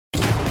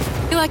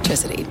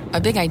Electricity,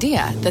 a big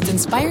idea that's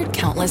inspired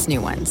countless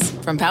new ones.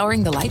 From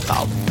powering the light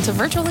bulb to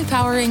virtually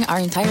powering our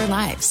entire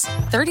lives.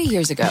 30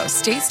 years ago,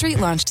 State Street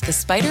launched the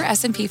SPDR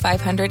S&P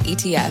 500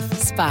 ETF,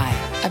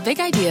 SPY. A big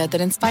idea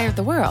that inspired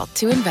the world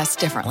to invest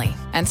differently.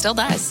 And still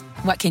does.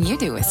 What can you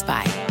do with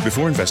SPY?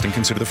 Before investing,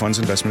 consider the fund's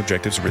investment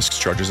objectives, risks,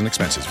 charges, and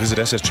expenses. Visit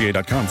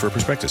ssga.com for a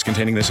prospectus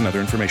containing this and other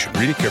information.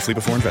 Read it carefully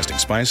before investing.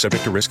 SPY is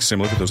subject to risks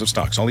similar to those of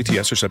stocks. All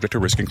ETFs are subject to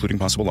risk, including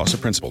possible loss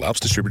of principal. Alps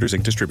Distributors,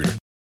 Inc. Distributor.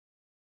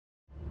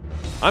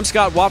 I'm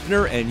Scott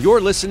Wapner, and you're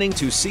listening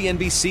to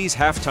CNBC's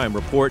Halftime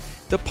Report,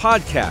 the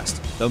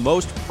podcast, the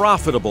most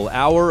profitable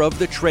hour of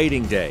the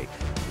trading day.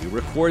 We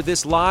record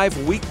this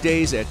live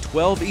weekdays at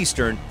 12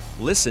 Eastern.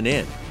 Listen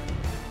in.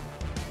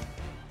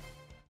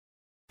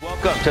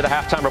 Welcome to the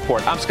Halftime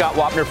Report. I'm Scott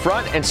Wapner,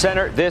 front and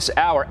center this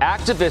hour.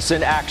 Activists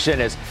in action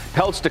as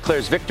Peltz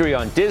declares victory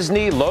on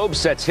Disney. Loeb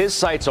sets his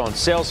sights on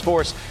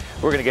Salesforce.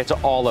 We're going to get to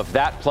all of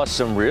that, plus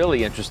some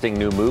really interesting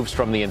new moves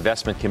from the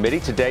investment committee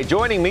today.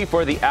 Joining me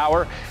for the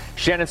hour,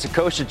 Shannon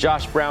Saccocia,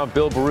 Josh Brown,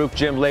 Bill Baruch,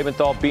 Jim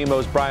Leventhal,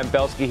 BMO's Brian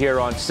Belsky here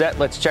on set.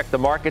 Let's check the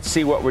markets,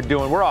 see what we're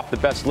doing. We're off the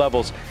best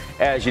levels,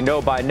 as you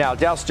know by now.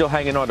 Dow's still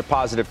hanging on to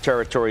positive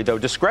territory, though.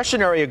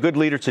 Discretionary, a good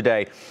leader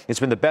today. It's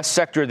been the best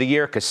sector of the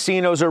year.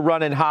 Casinos are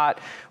running hot.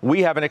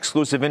 We have an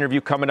exclusive interview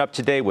coming up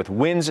today with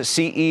Wynn's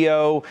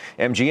CEO,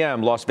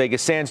 MGM, Las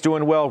Vegas Sands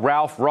doing well,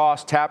 Ralph,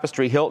 Ross,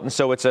 Tapestry, Hilton.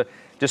 So it's a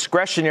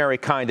discretionary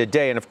kind of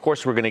day. And, of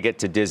course, we're going to get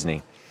to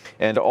Disney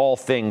and all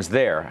things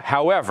there.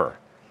 However,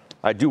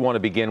 I do want to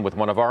begin with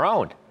one of our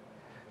own.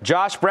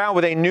 Josh Brown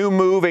with a new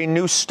move, a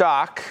new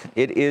stock.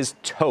 It is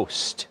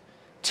Toast,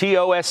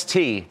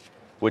 T-O-S-T,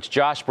 which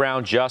Josh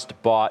Brown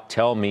just bought.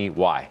 Tell me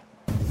why.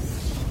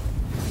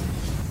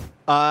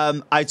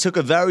 I took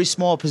a very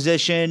small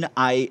position.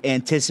 I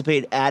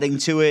anticipate adding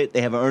to it.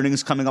 They have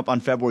earnings coming up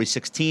on February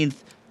 16th.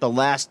 The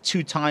last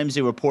two times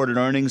they reported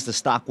earnings, the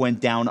stock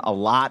went down a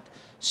lot.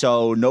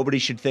 So nobody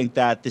should think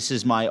that this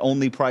is my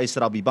only price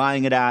that I'll be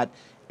buying it at.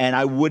 And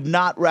I would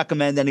not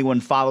recommend anyone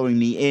following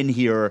me in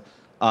here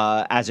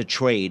as a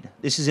trade.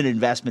 This is an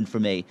investment for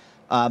me.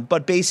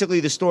 But basically,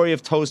 the story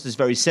of Toast is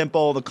very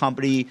simple. The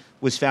company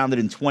was founded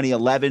in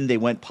 2011. They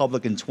went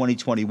public in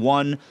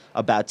 2021,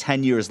 about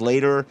 10 years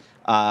later.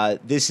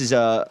 This is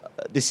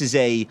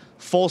a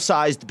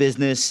full-sized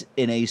business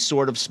in a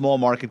sort of small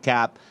market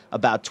cap,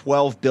 about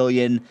 $12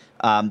 billion.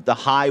 The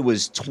high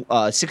was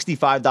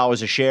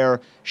 $65 a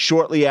share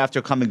shortly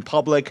after coming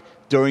public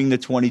during the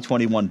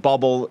 2021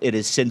 bubble. It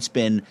has since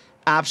been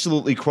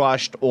absolutely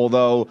crushed,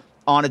 although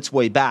on its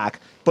way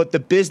back. But the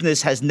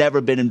business has never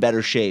been in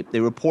better shape. They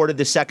reported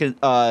the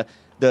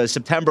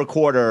September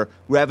quarter,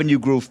 revenue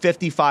grew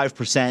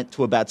 55%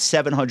 to about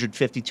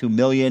 $752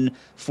 million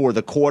for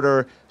the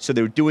quarter. So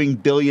they're doing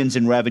billions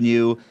in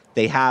revenue.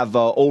 They have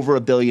over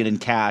 $1 billion in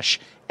cash.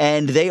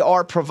 And they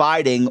are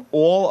providing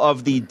all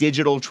of the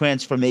digital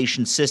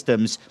transformation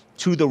systems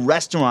to the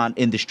restaurant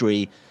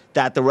industry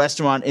that the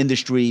restaurant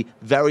industry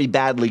very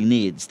badly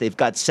needs. They've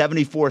got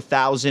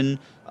 74,000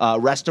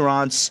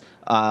 restaurants.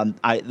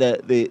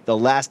 The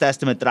last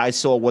estimate that I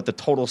saw what the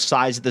total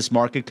size of this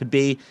market could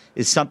be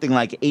is something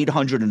like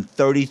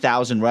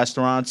 830,000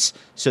 restaurants.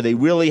 So they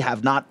really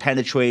have not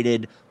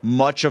penetrated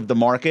much of the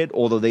market,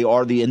 although they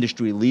are the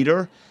industry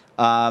leader.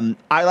 I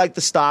like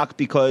the stock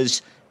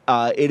because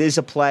it is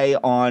a play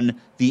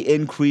on the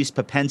increased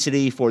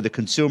propensity for the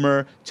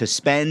consumer to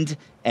spend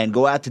and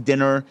go out to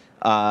dinner.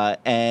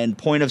 And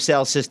point of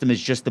sale system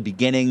is just the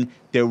beginning.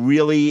 They're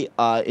really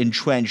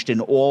entrenched in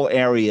all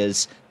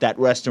areas that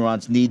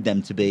restaurants need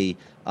them to be.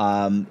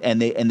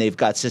 And they've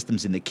got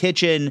systems in the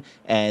kitchen,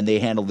 and they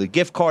handle the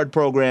gift card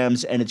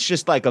programs. And it's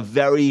just like a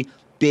very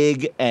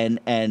big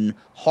and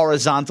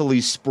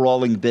horizontally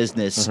sprawling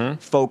business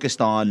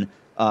focused on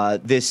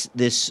this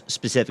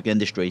specific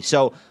industry.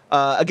 So,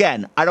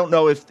 again, I don't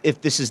know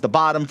if this is the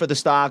bottom for the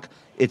stock.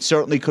 It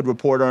certainly could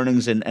report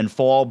earnings and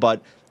fall,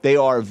 but they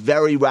are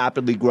very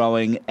rapidly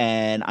growing,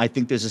 and I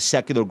think there's a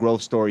secular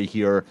growth story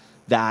here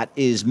that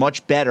is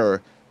much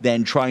better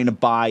than trying to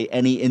buy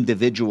any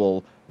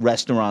individual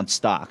restaurant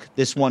stock.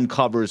 This one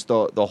covers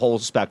the whole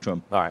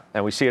spectrum. All right,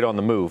 and we see it on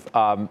the move.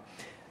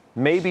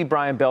 Maybe,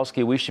 Brian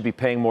Belsky, we should be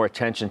paying more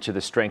attention to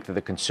the strength of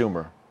the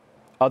consumer,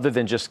 other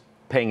than just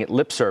paying it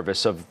lip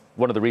service of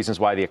one of the reasons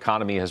why the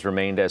economy has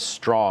remained as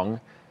strong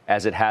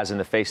as it has in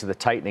the face of the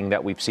tightening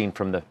that we've seen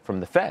from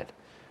the Fed.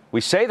 We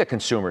say the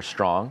consumer's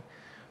strong,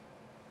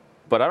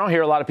 but I don't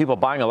hear a lot of people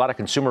buying a lot of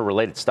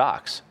consumer-related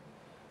stocks.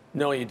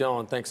 No, you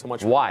don't. Thanks so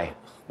much. Why?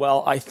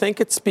 Well, I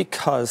think it's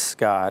because,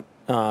 Scott,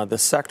 the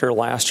sector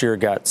last year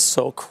got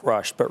so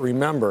crushed. But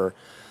remember,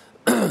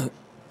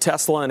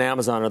 Tesla and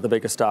Amazon are the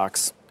biggest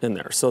stocks in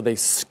there. So they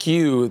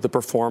skew the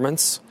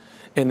performance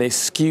and they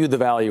skew the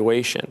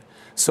valuation.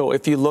 So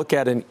if you look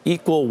at an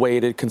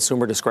equal-weighted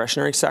consumer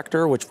discretionary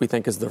sector, which we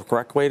think is the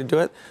correct way to do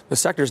it, the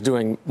sector is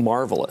doing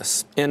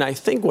marvelous. And I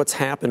think what's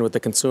happened with the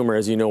consumer,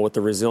 as you know, with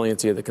the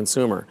resiliency of the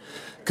consumer,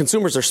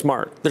 consumers are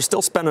smart. They're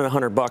still spending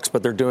 $100,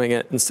 but they're doing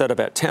it instead of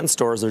at 10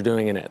 stores, they're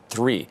doing it at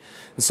 3.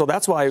 And so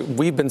that's why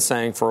we've been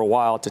saying for a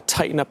while to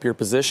tighten up your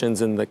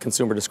positions in the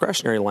consumer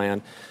discretionary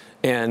land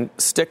and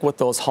stick with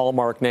those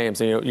hallmark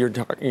names. And, you're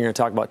going to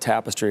talk about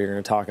Tapestry, you're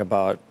going to talk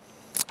about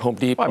Home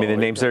Depot. Well, I mean, the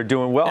names that are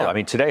doing well. Yeah. I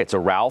mean, today it's a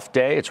Ralph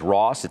day, it's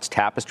Ross, it's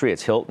Tapestry,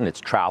 it's Hilton, it's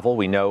travel.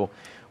 We know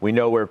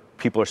where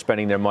people are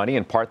spending their money.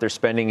 In part, they're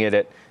spending it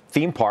at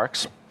theme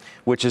parks,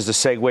 which is the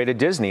segue to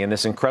Disney. And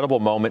this incredible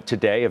moment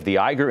today of the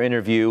Iger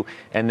interview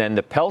and then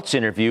the Peltz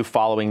interview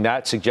following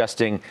that,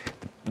 suggesting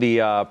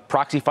the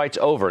proxy fight's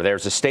over.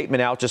 There's a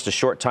statement out just a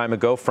short time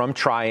ago from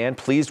Trian,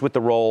 pleased with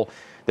the role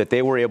that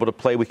they were able to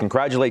play. We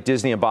congratulate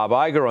Disney and Bob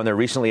Iger on their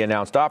recently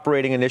announced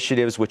operating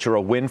initiatives, which are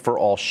a win for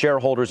all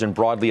shareholders and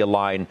broadly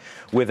align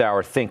with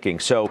our thinking.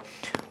 So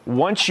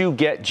once you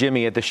get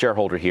Jimmy at the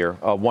shareholder here,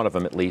 one of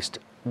them at least,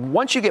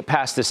 once you get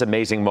past this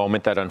amazing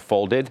moment that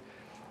unfolded,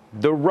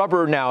 the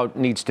rubber now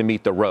needs to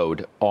meet the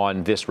road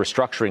on this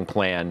restructuring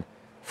plan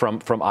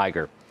from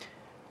Iger.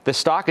 The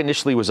stock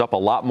initially was up a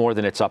lot more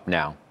than it's up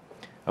now.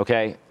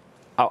 Okay,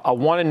 I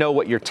want to know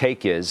what your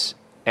take is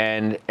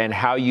and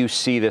how you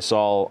see this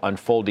all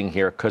unfolding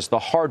here, because the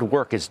hard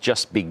work is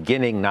just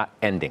beginning, not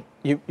ending.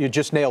 You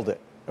just nailed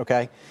it.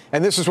 Okay.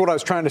 And this is what I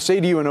was trying to say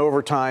to you in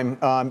overtime.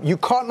 You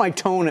caught my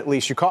tone, at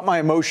least. You caught my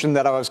emotion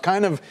that I was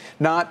kind of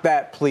not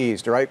that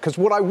pleased, right? Because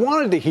what I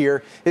wanted to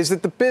hear is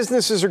that the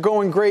businesses are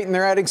going great and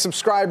they're adding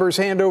subscribers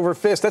hand over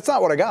fist. That's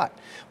not what I got.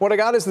 What I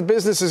got is the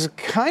business is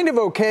kind of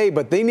okay,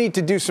 but they need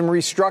to do some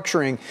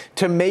restructuring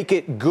to make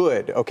it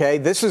good. Okay.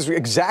 This is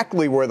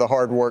exactly where the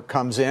hard work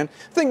comes in.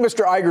 I think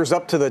Mr. Iger's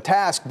up to the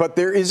task, but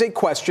there is a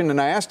question,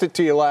 and I asked it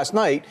to you last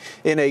night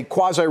in a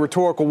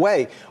quasi-rhetorical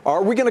way.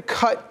 Are we going to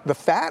cut the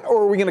fat,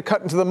 or are we going to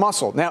cut into the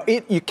muscle? Now,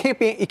 you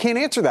can't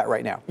answer that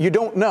right now. You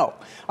don't know.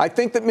 I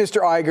think that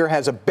Mr. Iger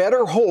has a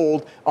better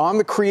hold on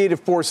the creative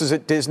forces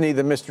at Disney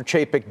than Mr.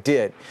 Chapek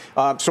did.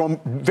 So I'm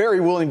very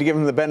willing to give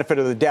him the benefit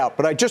of the doubt.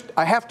 But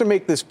I have to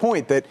make this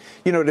point that,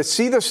 to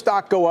see the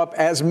stock go up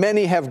as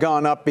many have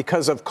gone up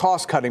because of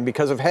cost cutting,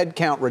 because of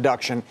headcount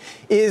reduction,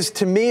 is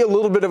to me a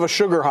little bit of a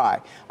sugar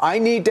high. I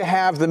need to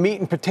have the meat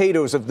and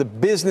potatoes of the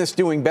business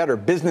doing better.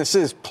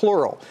 Businesses,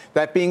 plural.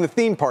 That being the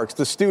theme parks,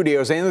 the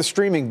studios, and the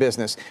streaming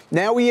business.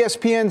 Now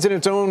ESPN's in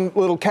its own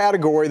little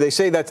category. They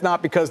say that's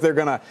not because they're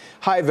going to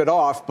hive it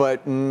off,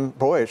 but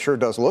boy, it sure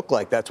does look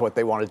like that's what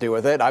they want to do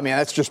with it. I mean,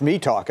 that's just me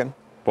talking.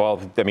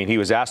 Well, I mean, he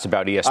was asked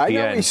about ESPN. I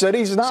know, he said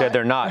he's not. Said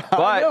they're not.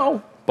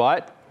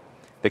 But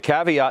the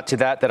caveat to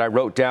that I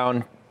wrote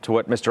down to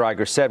what Mr.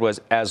 Iger said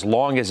was, as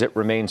long as it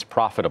remains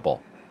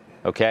profitable.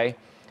 Okay?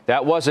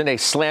 That wasn't a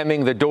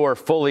slamming the door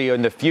fully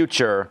in the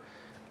future,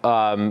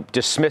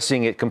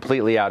 dismissing it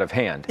completely out of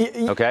hand.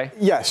 Okay?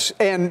 Yes.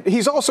 And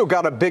he's also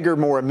got a bigger,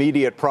 more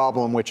immediate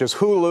problem, which is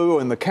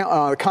Hulu and the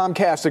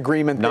Comcast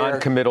agreement there.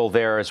 Non-committal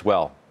there as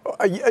well.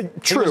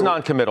 True. He was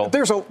non-committal.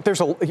 There's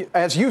a,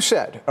 as you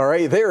said, all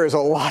right, there is a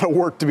lot of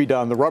work to be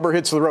done. The rubber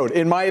hits the road.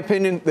 In my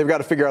opinion, they've got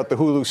to figure out the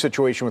Hulu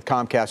situation with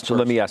Comcast. So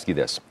let me ask you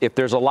this. If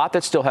there's a lot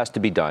that still has to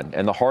be done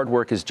and the hard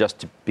work is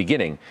just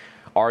beginning,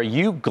 are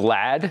you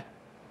glad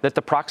that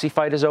the proxy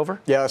fight is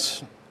over?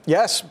 Yes.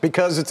 Yes,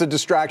 because it's a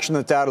distraction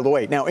that's out of the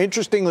way. Now,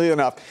 interestingly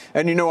enough,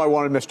 and I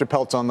wanted Mr.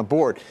 Peltz on the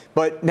board,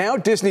 but now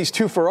Disney's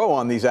 2 for 0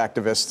 on these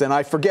activists. And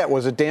I forget,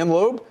 was it Dan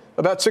Loeb?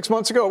 About 6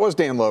 months ago, it was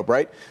Dan Loeb,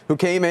 right? Who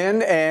came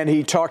in and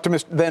he talked to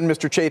Mr.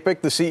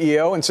 Chapek, the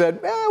CEO, and said,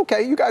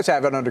 okay, you guys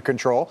have it under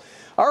control.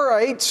 All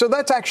right, so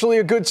that's actually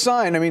a good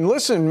sign. I mean,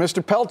 listen,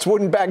 Mr. Peltz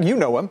wouldn't back,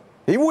 him.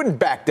 He wouldn't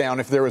back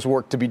down if there was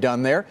work to be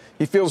done there.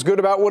 He feels good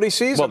about what he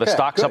sees. Well, the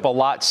stock's up a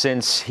lot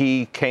since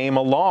he came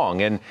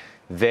along, and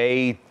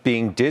they,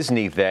 being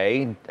Disney,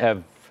 they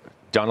have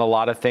done a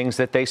lot of things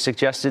that they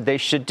suggested they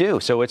should do.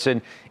 So it's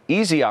an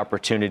easy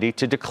opportunity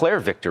to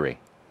declare victory.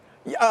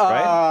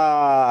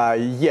 Right?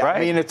 Yeah. Right? I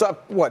mean, it's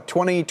up,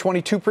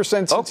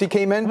 22% since he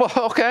came in? Well,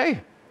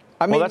 okay.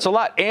 Well, that's a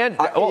lot. And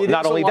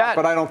not only that.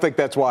 But I don't think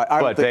that's why.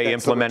 But they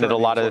implemented a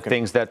lot of the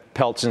things that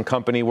Peltz and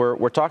company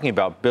were talking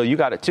about. Bill, you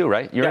got it too,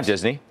 right? You're in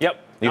Disney. Yep.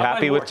 You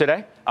happy with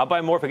today? I'll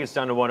buy more if it gets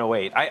down to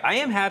 108. I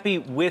am happy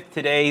with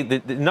today.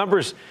 The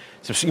numbers,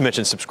 you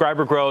mentioned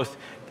subscriber growth.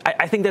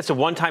 I think that's a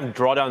one-time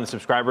drawdown in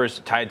subscribers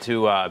tied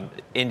to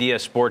India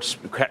sports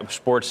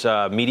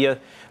media.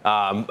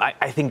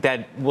 I think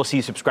that we'll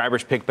see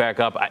subscribers pick back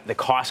up. The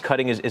cost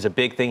cutting is a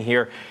big thing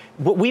here.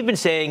 What we've been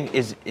saying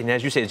is, and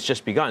as you say, it's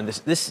just begun.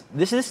 This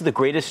is the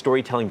greatest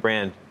storytelling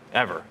brand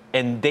ever.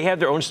 And they have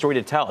their own story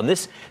to tell. And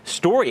this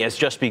story has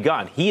just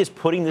begun. He is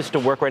putting this to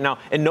work right now.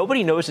 And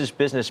nobody knows his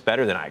business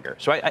better than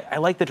Iger. So I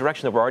like the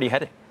direction that we're already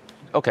heading.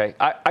 Okay.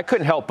 I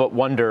couldn't help but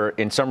wonder,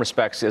 in some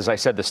respects, as I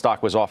said, the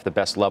stock was off the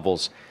best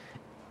levels,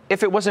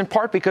 if it was in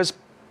part because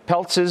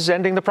Peltz is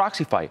ending the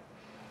proxy fight.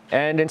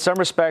 And in some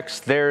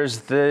respects,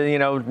 there's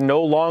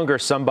no longer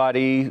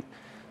somebody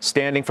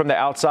standing from the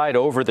outside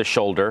over the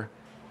shoulder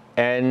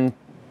and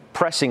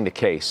pressing the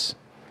case.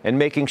 and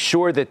making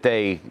sure that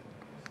they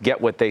get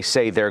what they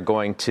say they're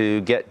going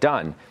to get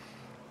done.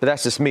 But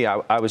that's just me.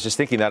 I was just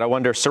thinking that. I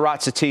wonder,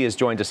 Sarat Sethi has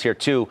joined us here,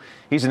 too.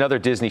 He's another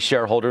Disney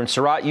shareholder. And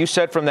Sarat, you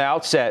said from the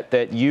outset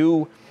that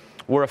you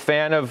were a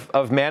fan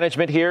of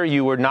management here.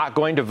 You were not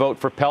going to vote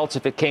for Peltz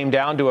if it came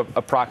down to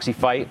a proxy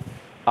fight.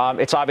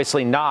 It's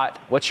obviously not.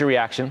 What's your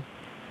reaction?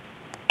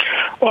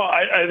 Well,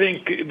 I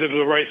think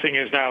the right thing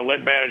is now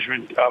let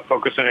management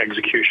focus on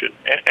execution.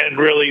 And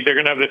really, they're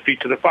going to have their feet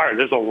to the fire.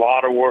 There's a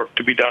lot of work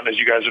to be done, as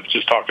you guys have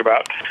just talked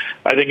about.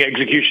 I think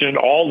execution in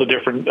all the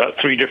different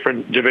three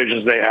different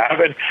divisions they have.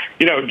 And,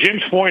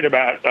 Jim's point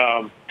about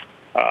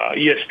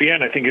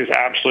ESPN, I think, is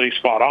absolutely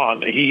spot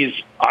on. He's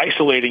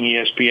isolating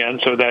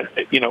ESPN so that,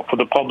 for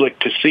the public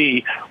to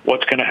see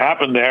what's going to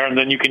happen there, and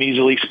then you can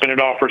easily spin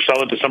it off or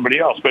sell it to somebody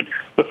else. But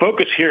the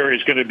focus here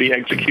is going to be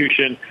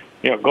execution.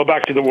 Go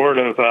back to the word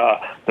of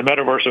the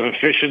metaverse of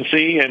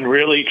efficiency and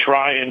really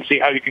try and see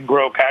how you can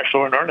grow cash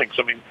flow and earnings.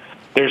 I mean,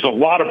 there's a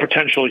lot of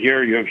potential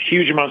here. You have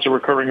huge amounts of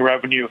recurring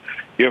revenue.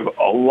 You have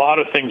a lot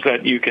of things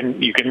that you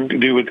can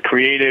do with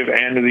creative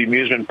and the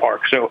amusement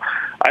park. So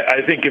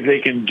I think if they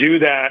can do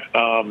that,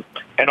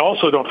 and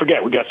also don't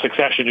forget, we got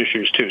succession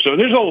issues too. So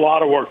there's a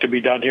lot of work to be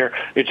done here.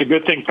 It's a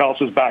good thing Peltz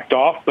has backed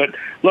off. But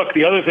look,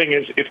 the other thing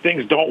is if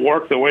things don't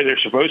work the way they're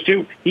supposed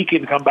to, he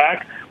can come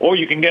back, or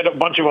you can get a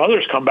bunch of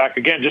others come back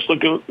again. Just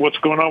look at what's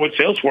going on with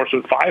Salesforce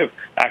with 5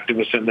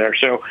 activists in there.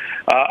 So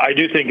I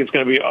do think it's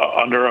going to be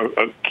under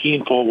a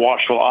keenful,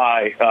 watchful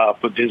eye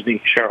for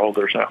Disney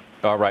shareholders now.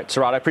 All right,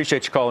 Sarat, I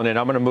appreciate you calling in.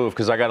 I'm going to move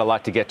because I got a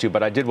lot to get to,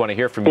 but I did want to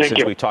hear from you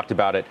since we talked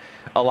about it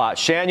a lot.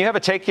 Shan, you have a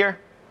take here?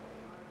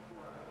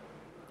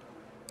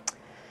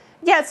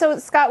 Yeah, so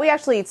Scott, we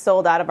actually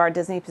sold out of our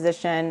Disney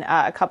position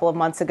a couple of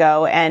months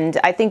ago, and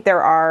I think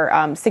there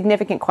are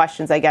significant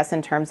questions, I guess,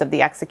 in terms of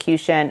the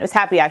execution. I was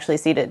happy actually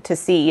to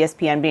see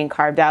ESPN being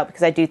carved out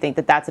because I do think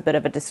that that's a bit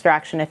of a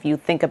distraction if you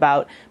think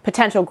about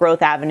potential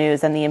growth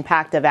avenues and the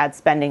impact of ad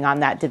spending on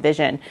that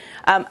division.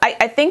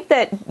 I think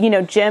that,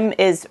 Jim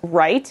is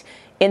right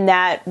in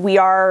that we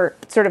are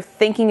sort of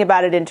thinking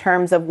about it in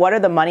terms of what are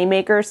the money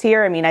makers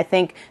here. I mean, I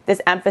think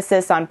this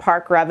emphasis on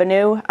park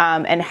revenue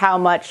and how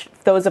much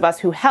those of us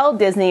who held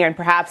Disney and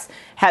perhaps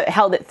have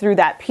held it through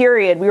that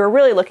period, we were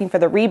really looking for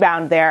the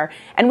rebound there,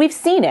 and we've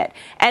seen it.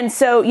 And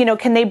so,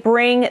 can they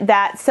bring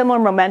that similar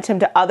momentum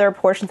to other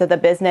portions of the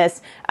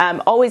business?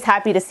 Always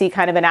happy to see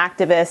kind of an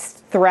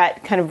activist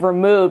threat kind of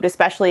removed,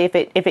 especially if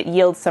it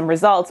yields some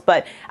results.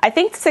 But I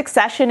think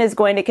succession is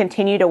going to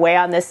continue to weigh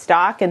on this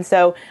stock, and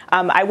so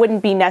I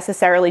wouldn't be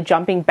necessarily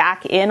jumping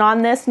back in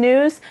on this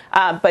news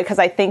because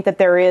I think that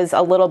there is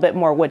a little bit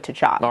more wood to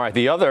chop. All right,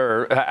 the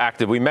other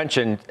active we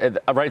mentioned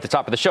right at the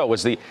top of the show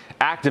was the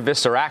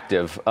activists are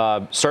active.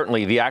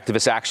 Certainly the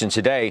activist action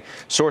today.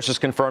 Sources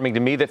confirming to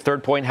me that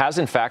Third Point has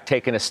in fact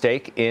taken a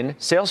stake in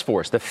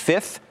Salesforce, the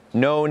 5th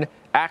known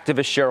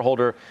activist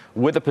shareholder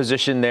with a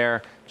position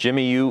there.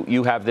 Jimmy,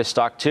 you have this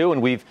stock too,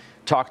 and we've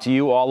talked to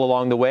you all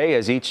along the way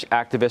as each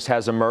activist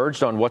has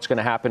emerged on what's going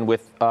to happen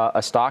with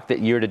a stock that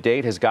year to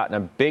date has gotten a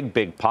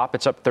big pop.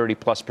 It's up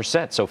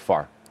 30+% so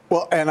far.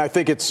 Well, and I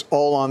think it's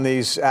all on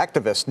these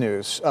activist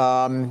news.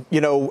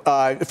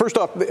 First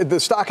off, the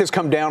stock has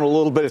come down a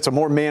little bit. It's a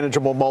more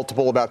manageable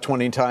multiple, about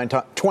 29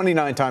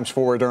 times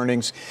forward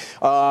earnings.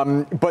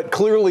 But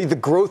clearly the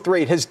growth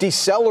rate has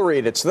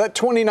decelerated. So that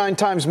 29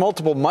 times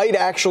multiple might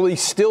actually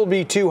still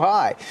be too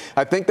high.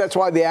 I think that's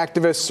why the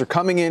activists are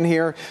coming in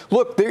here.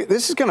 Look,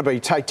 this is going to be a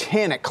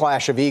titanic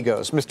clash of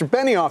egos. Mr.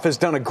 Benioff has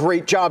done a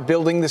great job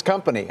building this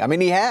company. I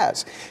mean, he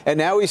has. And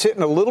now he's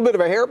hitting a little bit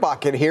of a hair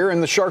bucket here,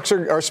 and the sharks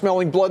are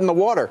smelling blood in the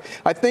water.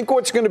 I think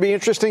what's going to be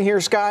interesting here,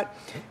 Scott,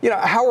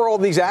 how are all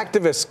these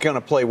activists going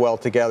to play well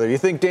together? You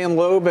think Dan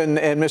Loeb and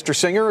Mr.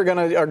 Singer are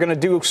going to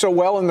do so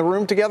well in the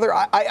room together?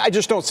 I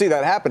just don't see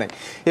that happening.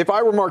 If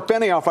I were Mark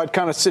Benioff, I'd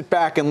kind of sit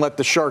back and let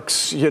the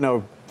sharks,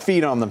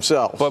 feed on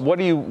themselves. But what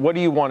do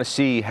you want to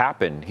see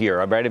happen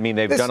here? Right? I mean,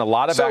 they've done a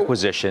lot of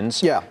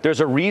acquisitions. Yeah.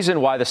 There's a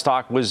reason why the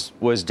stock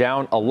was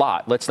down a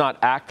lot. Let's not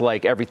act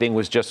like everything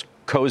was just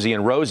cozy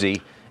and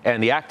rosy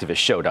and the activists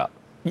showed up.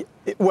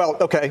 Well,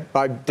 okay,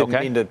 I didn't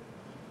mean to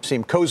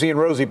seem cozy and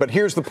rosy, but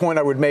here's the point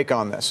I would make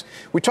on this.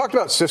 We talked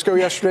about Cisco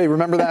yesterday,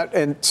 remember that?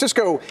 And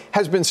Cisco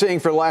has been saying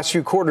for the last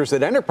few quarters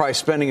that enterprise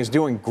spending is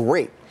doing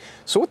great.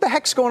 So what the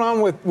heck's going on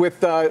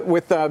with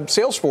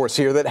Salesforce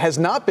here that has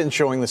not been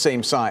showing the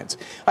same signs?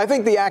 I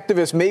think the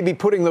activists may be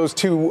putting those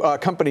two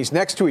companies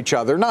next to each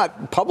other,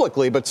 not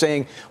publicly, but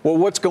saying, well,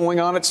 what's going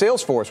on at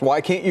Salesforce?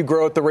 Why can't you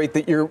grow at the rate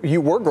that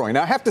you were growing?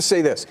 Now, I have to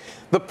say this.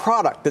 The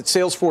product that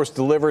Salesforce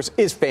delivers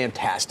is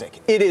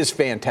fantastic. It is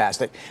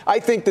fantastic. I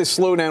think this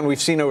slowdown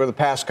we've seen over the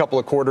past couple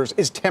of quarters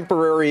is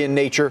temporary in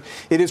nature.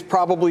 It is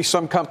probably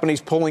some companies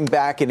pulling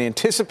back in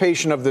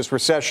anticipation of this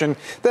recession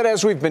that,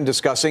 as we've been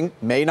discussing,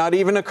 may not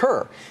even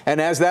occur. And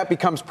as that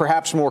becomes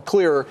perhaps more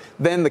clear,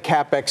 then the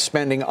CapEx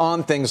spending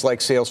on things like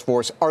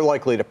Salesforce are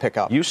likely to pick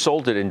up. You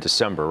sold it in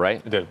December,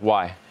 right?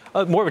 Why?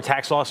 More of a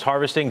tax loss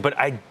harvesting, but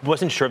I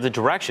wasn't sure of the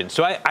direction.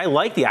 So I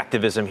like the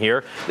activism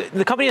here.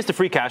 The company has the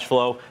free cash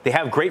flow. They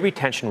have great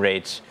retention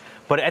rates.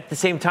 But at the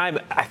same time,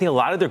 I think a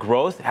lot of their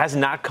growth has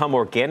not come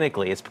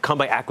organically. It's come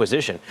by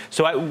acquisition.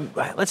 So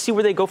let's see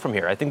where they go from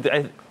here. I think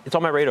it's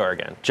on my radar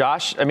again.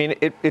 Josh, I mean,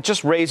 it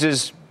just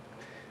raises,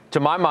 to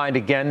my mind,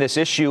 again, this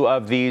issue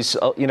of these,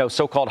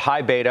 so-called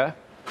high beta,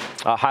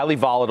 highly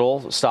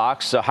volatile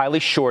stocks, highly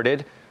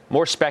shorted,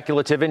 more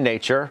speculative in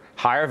nature,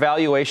 higher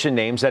valuation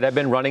names that have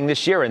been running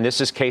this year. And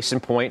this is case in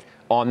point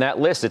on that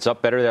list. It's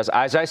up better, as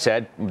I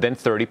said, than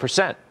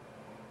 30%.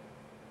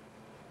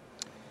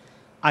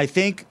 I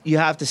think you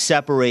have to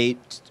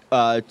separate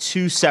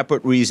two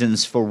separate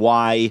reasons for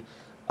why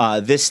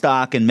this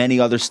stock and many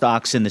other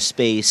stocks in the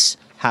space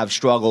have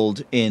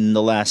struggled in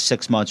the last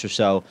 6 months or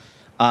so,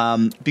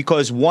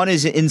 because one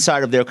is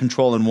inside of their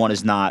control and one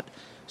is not.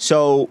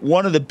 So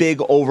one of the big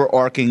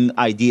overarching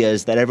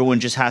ideas that everyone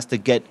just has to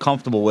get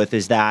comfortable with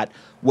is that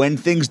when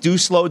things do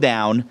slow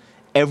down,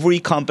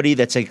 every company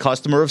that's a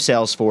customer of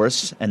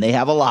Salesforce, and they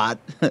have a lot,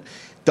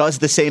 does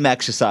the same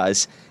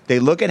exercise. They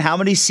look at how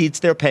many seats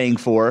they're paying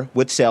for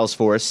with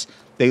Salesforce.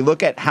 They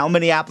look at how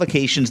many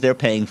applications they're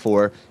paying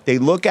for. They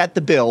look at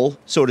the bill,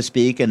 so to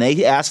speak, and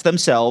they ask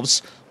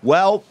themselves,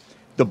 well,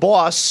 the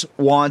boss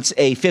wants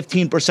a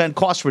 15%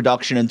 cost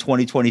reduction in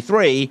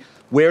 2023.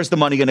 Where's the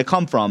money going to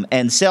come from?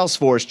 And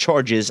Salesforce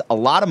charges a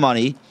lot of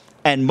money,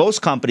 and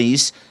most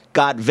companies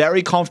got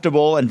very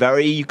comfortable and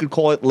very, you could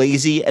call it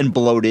lazy and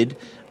bloated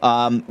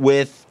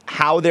with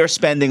how they're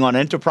spending on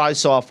enterprise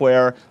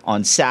software,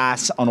 on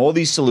SaaS, on all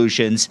these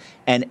solutions,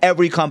 and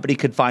every company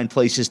could find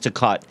places to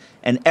cut.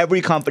 And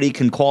every company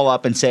can call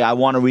up and say, I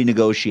want to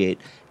renegotiate.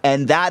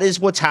 And that is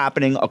what's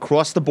happening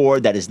across the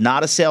board. That is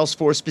not a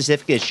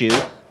Salesforce-specific issue,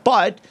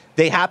 but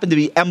they happen to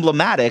be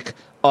emblematic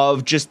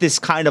of just this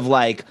kind of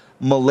like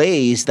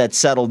malaise that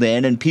settled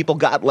in, and people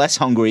got less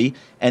hungry,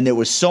 and there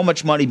was so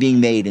much money being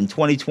made in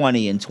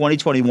 2020 and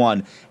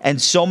 2021, and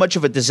so much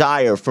of a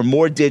desire for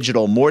more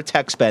digital, more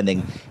tech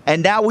spending.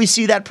 And now we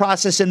see that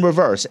process in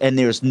reverse, and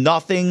there's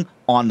nothing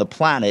on the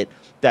planet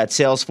that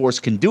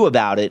Salesforce can do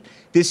about it.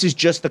 This is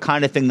just the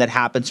kind of thing that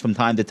happens from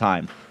time to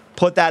time.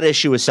 Put that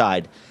issue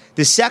aside.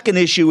 The second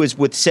issue is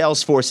with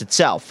Salesforce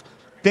itself.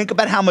 Think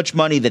about how much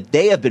money that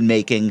they have been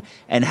making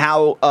and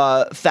how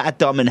fat,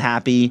 dumb, and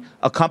happy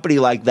a company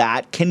like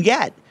that can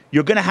get.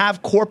 You're going to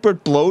have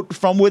corporate bloat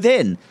from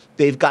within.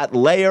 They've got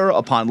layer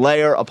upon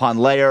layer upon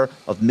layer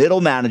of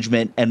middle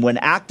management. And when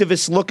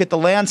activists look at the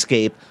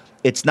landscape,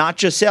 it's not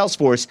just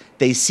Salesforce.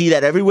 They see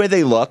that everywhere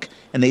they look,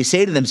 and they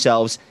say to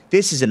themselves,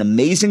 this is an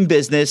amazing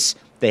business.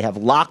 They have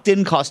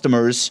locked-in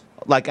customers.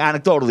 Like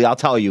anecdotally, I'll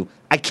tell you,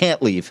 I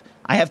can't leave.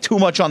 I have too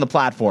much on the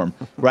platform,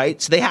 right?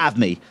 So they have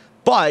me.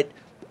 But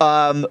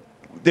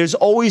there's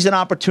always an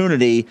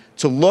opportunity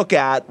to look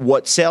at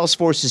what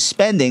Salesforce is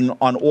spending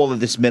on all of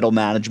this middle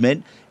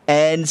management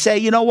and say,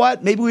 you know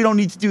what, maybe we don't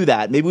need to do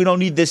that. Maybe we don't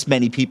need this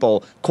many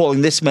people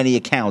calling this many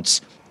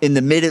accounts in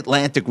the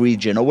mid-Atlantic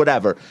region or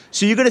whatever.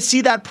 So you're going to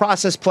see that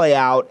process play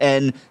out,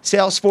 and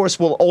Salesforce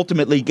will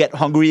ultimately get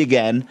hungry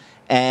again.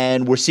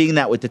 And we're seeing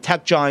that with the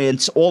tech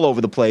giants all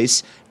over the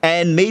place.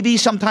 And maybe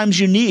sometimes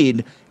you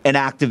need an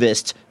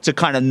activist to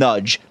kind of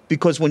nudge,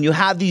 because when you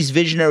have these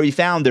visionary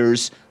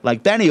founders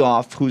like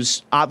Benioff,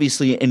 who's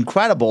obviously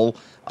incredible,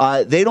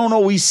 they don't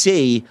always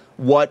see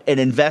what an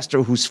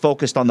investor who's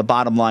focused on the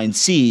bottom line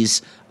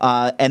sees,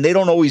 and they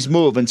don't always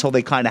move until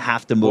they kind of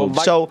have to move.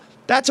 So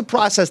that's a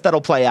process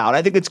that'll play out.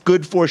 I think it's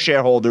good for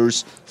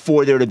shareholders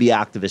for there to be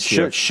activists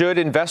here. Should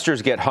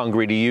investors get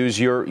hungry, to use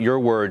your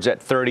words, at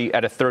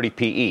a 30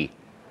 PE?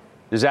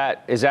 Does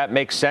that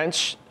make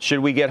sense? Should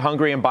we get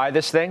hungry and buy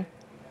this thing?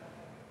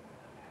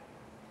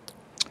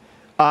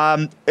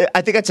 I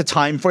think that's a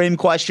time frame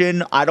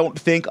question. I don't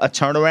think a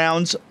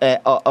turnaround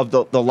of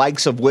the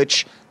likes of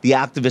which the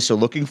activists are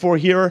looking for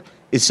here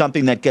is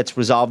something that gets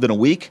resolved in a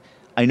week.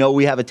 I know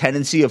we have a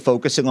tendency of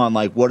focusing on,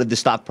 like, what did the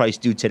stock price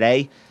do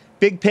today?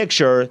 Big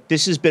picture,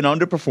 this has been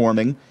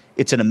underperforming.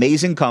 It's an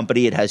amazing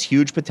company. It has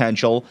huge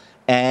potential,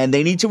 and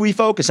they need to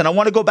refocus. And I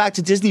want to go back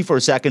to Disney for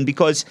a second,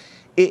 because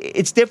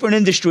it's different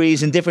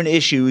industries and different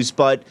issues,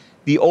 but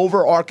the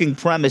overarching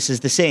premise is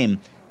the same.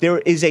 There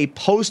is a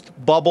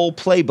post-bubble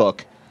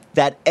playbook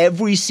that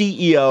every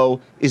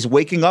CEO is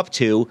waking up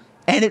to,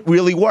 and it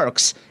really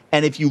works.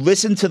 And if you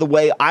listen to the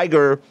way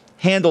Iger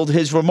handled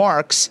his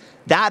remarks,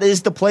 that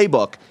is the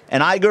playbook.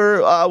 And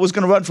Iger was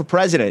going to run for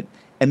president,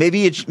 and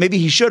maybe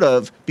he should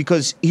have,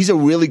 because he's a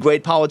really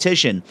great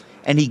politician,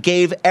 and he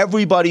gave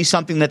everybody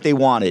something that they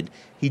wanted.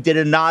 He did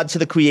a nod to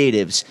the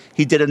creatives.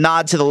 He did a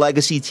nod to the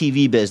legacy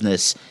TV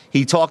business.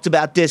 He talked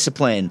about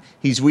discipline.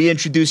 He's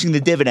reintroducing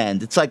the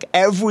dividend. It's like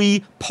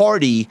every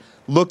party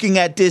looking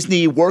at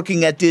Disney,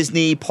 working at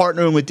Disney,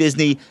 partnering with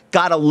Disney,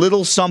 got a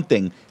little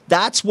something.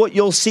 That's what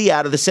you'll see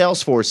out of the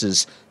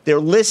Salesforces. They're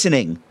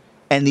listening,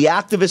 and the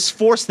activists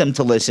force them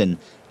to listen,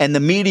 and the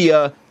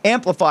media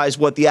amplifies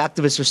what the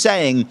activists are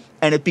saying,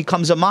 and it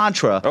becomes a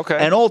mantra. Okay.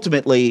 And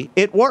ultimately,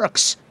 it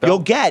works. You'll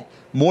get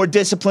more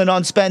discipline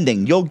on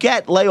spending. You'll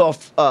get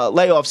layoffs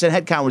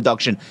and headcount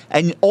reduction.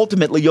 And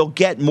ultimately, you'll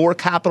get more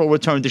capital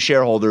return to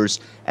shareholders.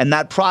 And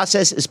that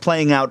process is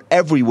playing out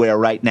everywhere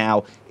right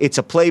now. It's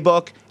a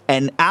playbook.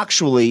 And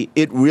actually,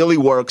 it really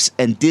works,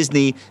 and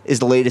Disney is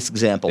the latest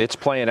example. It's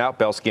playing out,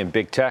 Belsky, in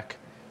big tech,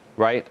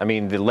 right? I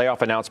mean, the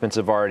layoff announcements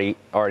have already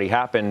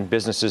happened,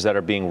 businesses that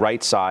are being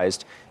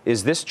right-sized.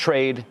 Is this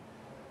trade,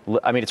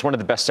 I mean, it's one of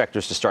the best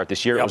sectors to start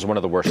this year. It was one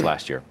of the worst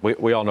last year.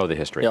 We all know the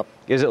history.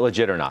 Is it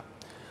legit or not?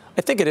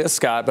 I think it is,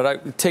 Scott, but I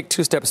take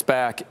 2 steps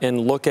back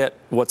and look at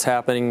what's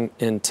happening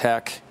in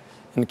tech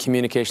and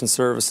communication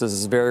services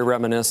is very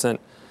reminiscent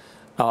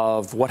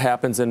of what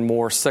happens in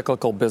more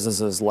cyclical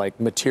businesses like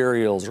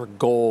materials or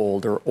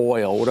gold or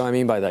oil. What do I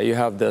mean by that? You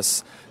have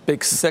this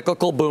big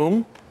cyclical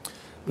boom.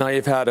 Now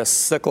you've had a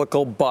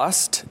cyclical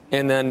bust,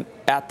 and then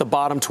at the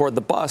bottom toward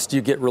the bust,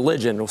 you get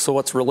religion. So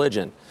what's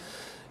religion?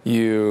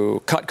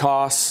 You cut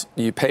costs,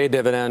 you pay a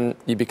dividend,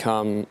 you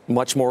become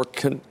much more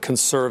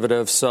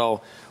conservative.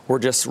 So we're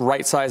just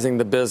right-sizing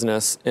the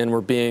business, and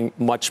we're being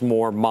much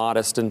more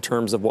modest in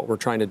terms of what we're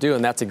trying to do.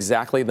 And that's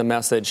exactly the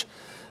message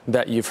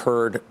that you've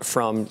heard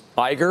from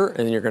Iger,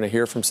 and you're going to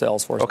hear from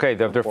Salesforce. Okay,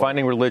 they're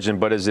finding religion,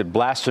 but is it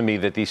blasphemy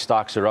that these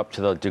stocks are up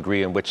to the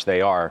degree in which they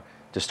are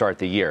to start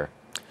the year?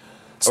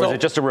 Or is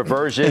it just a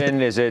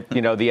reversion? Is it,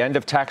 the end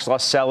of tax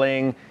loss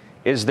selling?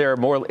 Is there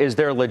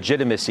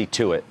legitimacy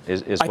to it,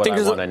 is what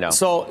I want to know.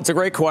 So it's a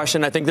great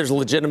question. I think there's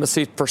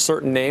legitimacy for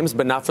certain names,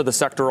 but not for the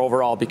sector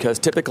overall, because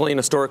typically and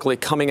historically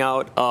coming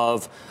out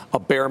of a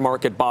bear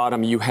market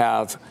bottom, you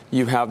have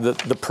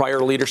the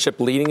prior leadership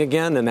leading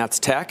again, and that's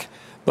tech.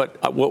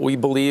 But what we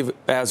believe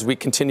as we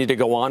continue to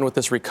go on with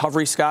this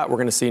recovery, Scott, we're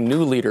going to see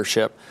new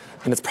leadership,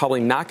 and it's probably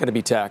not going to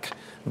be tech.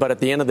 But at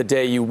the end of the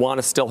day, you want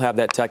to still have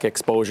that tech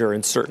exposure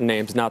in certain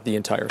names, not the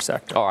entire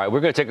sector. All right,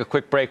 we're going to take a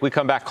quick break. We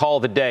come back, call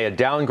of the day, a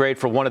downgrade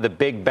for one of the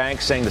big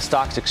banks saying the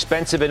stock's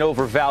expensive and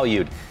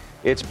overvalued.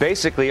 It's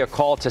basically a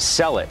call to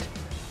sell it.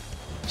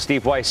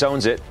 Steve Weiss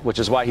owns it, which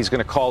is why he's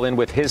going to call in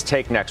with his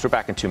take next. We're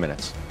back in 2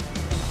 minutes.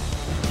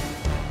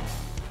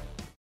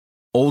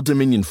 Old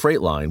Dominion Freight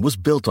Line was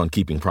built on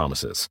keeping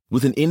promises.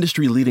 With an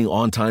industry-leading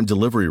on-time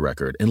delivery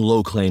record and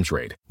low claims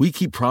rate, we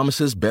keep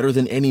promises better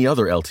than any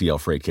other LTL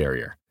freight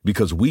carrier.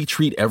 Because we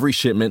treat every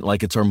shipment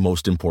like it's our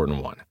most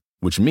important one.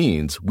 Which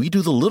means we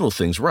do the little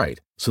things right,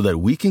 so that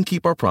we can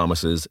keep our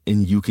promises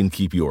and you can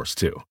keep yours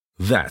too.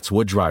 That's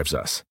what drives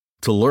us.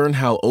 To learn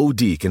how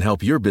OD can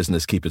help your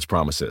business keep its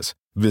promises,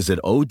 visit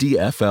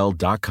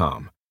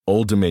odfl.com.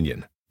 Old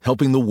Dominion,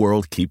 helping the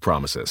world keep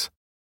promises.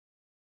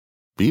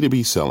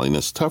 B2B selling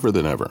is tougher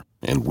than ever,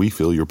 and we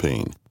feel your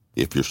pain.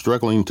 If you're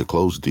struggling to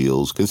close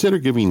deals, consider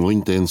giving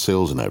LinkedIn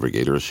Sales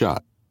Navigator a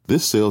shot.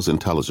 This sales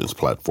intelligence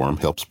platform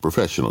helps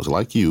professionals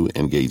like you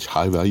engage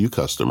high-value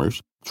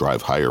customers,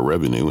 drive higher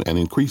revenue, and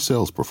increase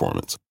sales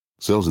performance.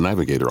 Sales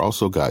Navigator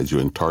also guides you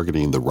in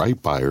targeting the right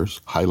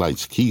buyers,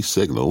 highlights key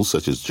signals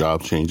such as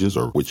job changes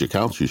or which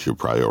accounts you should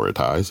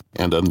prioritize,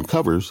 and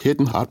uncovers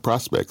hidden hot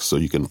prospects so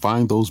you can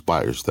find those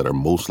buyers that are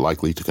most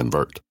likely to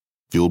convert.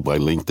 Fueled by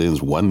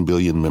LinkedIn's 1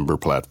 billion member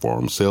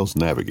platform, Sales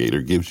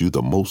Navigator gives you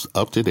the most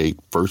up-to-date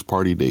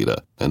first-party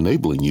data,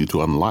 enabling you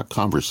to unlock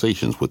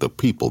conversations with the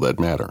people that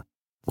matter.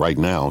 Right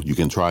now, you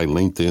can try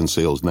LinkedIn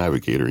Sales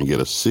Navigator and get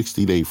a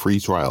 60-day free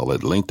trial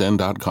at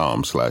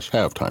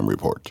linkedin.com/halftime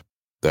report.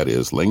 That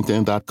is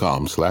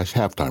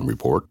linkedin.com/halftime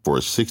report for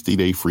a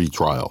 60-day free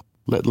trial.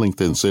 Let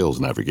LinkedIn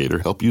Sales Navigator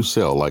help you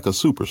sell like a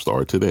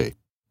superstar today.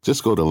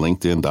 Just go to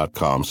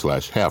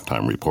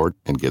linkedin.com/halftime report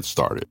and get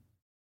started.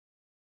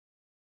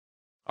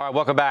 All right,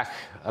 welcome back.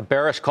 A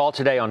bearish call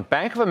today on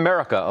Bank of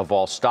America, of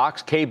all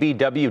stocks.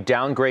 KBW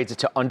downgrades it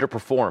to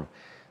underperform.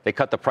 They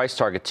cut the price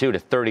target, too, to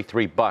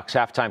 $33.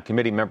 Halftime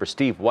committee member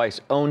Steve Weiss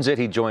owns it.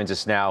 He joins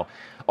us now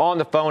on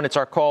the phone. It's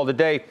our call of the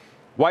day.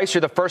 Weiss,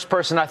 you're the first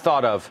person I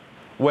thought of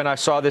when I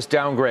saw this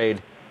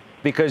downgrade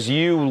because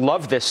you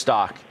love this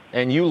stock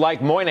and you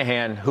like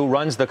Moynihan, who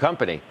runs the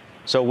company.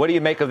 So what do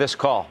you make of this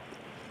call?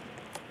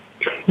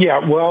 Yeah,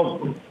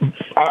 well,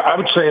 I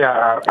would say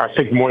I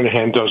think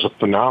Moynihan does a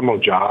phenomenal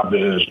job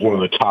as one of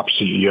the top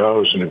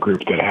CEOs in a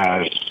group that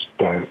has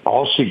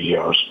all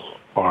CEOs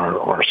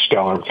are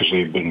stellar because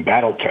they've been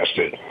battle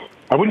tested.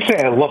 I wouldn't say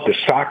I love the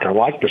stock. I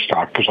like the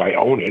stock because I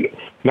own it.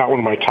 Not one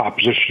of my top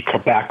positions to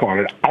cut back on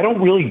it. I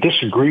don't really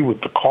disagree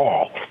with the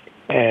call.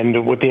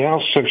 And what the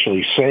analyst is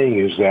essentially saying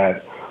is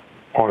that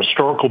on a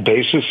historical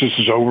basis, this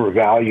is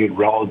overvalued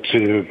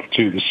relative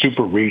to the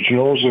super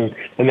regionals,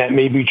 and that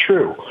may be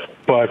true.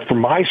 But from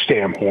my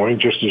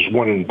standpoint, just as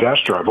one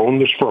investor, I've owned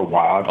this for a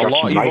while. I've got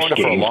some nice gains. You've owned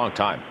it for a long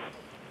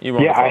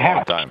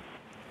time.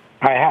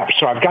 I have.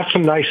 So I've got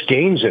some nice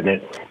gains in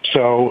it.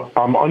 So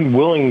I'm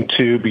unwilling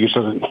to, because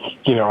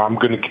I'm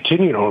going to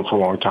continue to own it for a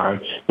long time,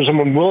 because I'm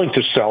unwilling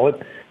to sell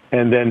it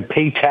and then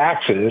pay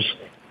taxes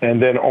and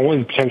then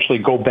only potentially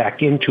go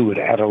back into it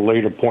at a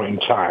later point in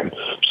time.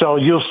 So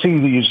you'll see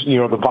these,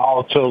 the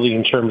volatility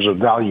in terms of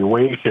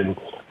valuation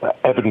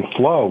ebb and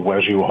flow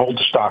as you hold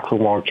the stock for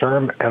long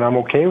term, and I'm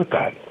okay with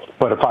that.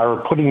 But if I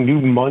were putting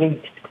new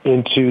money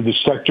into the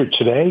sector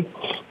today,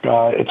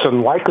 it's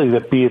unlikely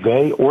that B of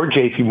A or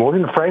JP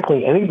Morgan,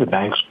 frankly, any of the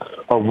banks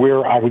are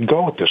where I would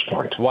go at this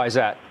point. Why is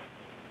that?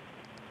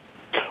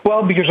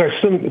 Well, because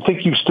I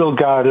think you've still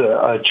got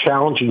a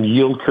challenging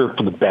yield curve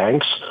for the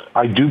banks.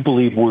 I do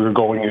believe we're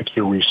going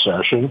into a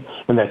recession,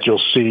 and that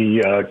you'll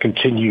see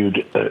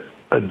continued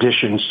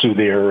additions to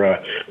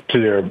their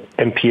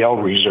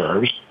NPL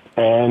reserves.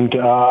 And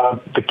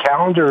the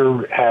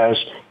calendar has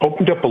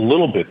opened up a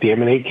little bit, the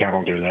M&A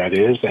calendar, that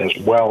is, as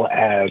well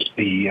as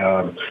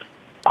the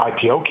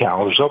IPO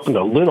calendar has opened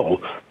a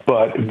little,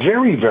 but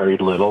very, very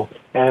little,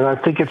 and I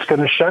think it's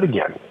going to shut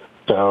again.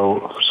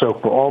 So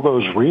for all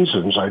those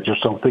reasons, I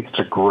just don't think it's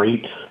a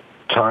great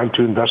time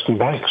to invest in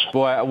banks.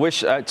 Boy, I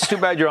wish, it's too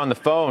bad you're on the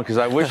phone because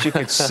I wish you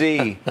could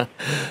see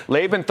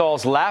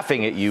Lebenthal's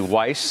laughing at you,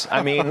 Weiss.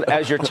 I mean,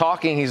 as you're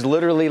talking, he's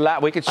literally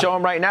laughing. We could show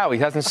him right now. He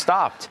hasn't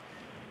stopped.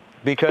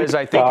 Because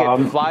I think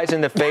it flies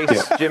in the face.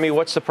 Yeah. Jimmy,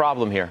 what's the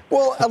problem here?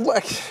 Well,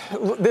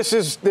 this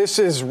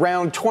is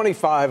round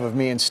 25 of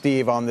me and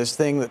Steve on this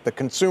thing that the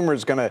consumer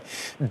is going to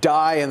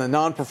die and the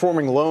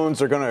non-performing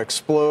loans are going to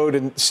explode.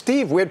 And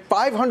Steve, we had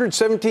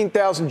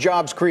 517,000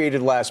 jobs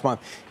created last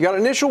month. You got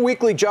initial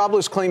weekly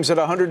jobless claims at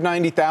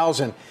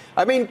 190,000.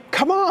 I mean,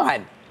 come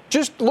on.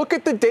 Just look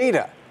at the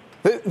data.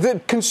 The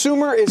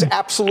consumer is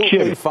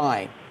absolutely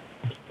fine.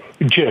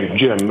 Jim,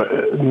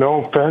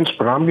 no offense,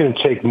 but I'm going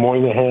to take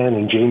Moynihan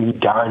and Jamie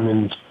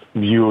Dimon's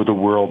view of the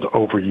world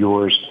over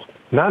yours,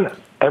 not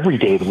every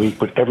day of the week,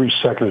 but every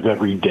second of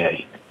every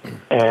day.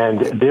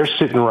 And they're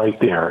sitting right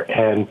there.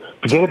 And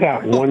forget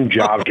about one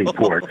jobs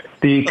report.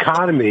 The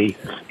economy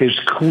is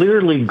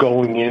clearly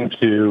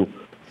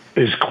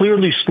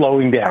clearly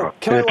slowing down.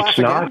 Can and if it's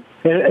not,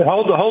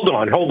 hold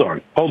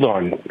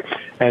on.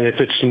 And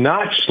if it's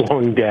not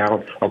slowing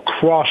down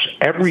across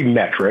every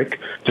metric,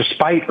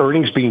 despite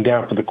earnings being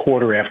down for the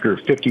quarter after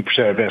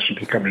 50% of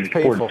S&P companies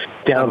reported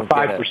down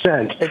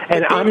 5%,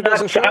 and I'm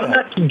not,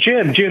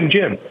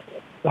 Jim.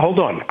 Hold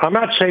on. I'm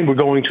not saying we're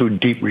going to a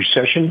deep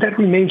recession. That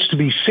remains to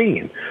be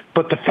seen.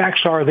 But the facts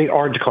are they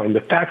are declining.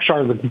 The facts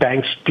are the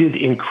banks did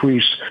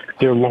increase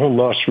their loan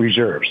loss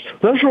reserves.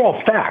 Those are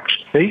all facts.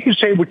 Now, you can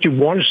say what you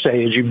want to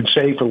say, as you've been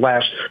saying for the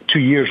last 2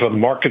 years when the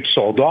market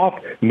sold off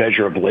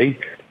measurably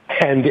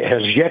and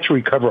has yet to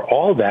recover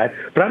all that.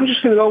 But I'm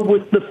just going to go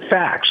with the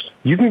facts.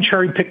 You can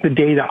cherry pick the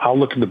data. I'll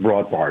look at the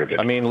broad part of it.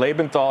 I mean,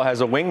 Lebenthal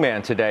has a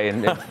wingman today,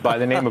 and by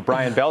the name of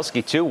Brian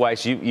Belsky, too.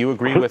 Weiss, you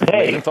agree with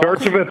Lebenthal?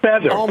 Birds of a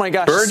feather. Oh, my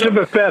gosh. Birds of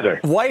a feather.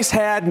 Weiss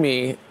had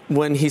me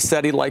when he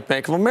said he liked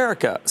Bank of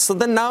America. So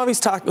then now he's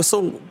talking.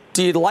 So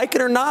do you like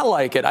it or not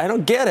like it? I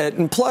don't get it.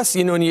 And plus,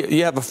 when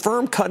you have a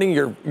firm cutting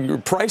your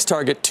price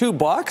target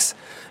 $2,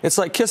 it's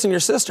like kissing your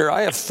sister.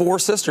 I have 4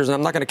 sisters, and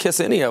I'm not going to kiss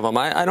any of them.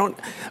 I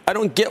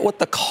don't get what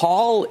the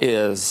call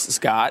is,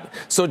 Scott.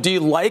 So do you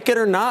like it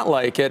or not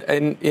like it?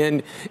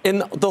 And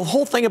the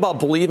whole thing about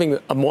believing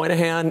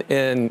Moynihan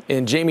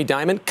and Jamie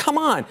Dimon, come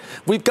on.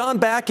 We've gone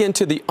back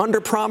into the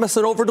under-promise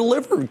and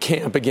over-deliver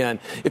camp again.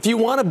 If you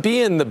want to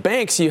be in the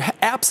banks, you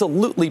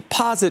absolutely,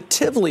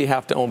 positively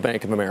have to own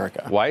Bank of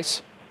America.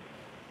 Weiss?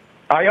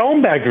 I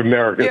own Bank of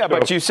America. Yeah,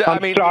 but you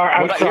said,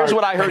 here's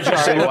what I heard you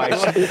say,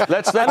 Weiss.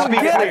 Let's be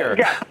clear.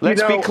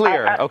 Let's be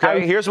clear,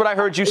 okay? Here's what I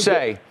heard you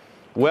say.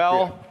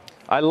 Well,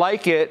 I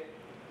like it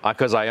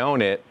because I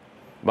own it,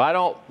 but I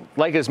don't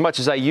like it as much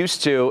as I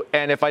used to.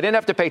 And if I didn't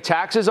have to pay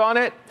taxes on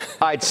it,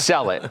 I'd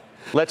sell it.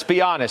 Let's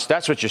be honest.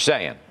 That's what you're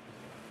saying.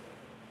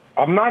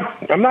 I'm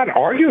not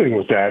arguing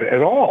with that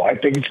at all. I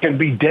think it's going to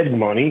be dead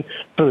money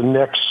for the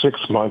next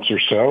 6 months or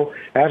so,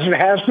 as it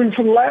has been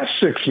for the last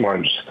 6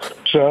 months.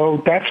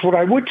 So that's what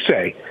I would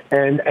say.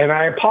 And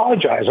I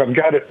apologize. I've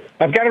got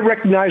to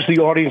recognize the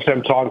audience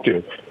I'm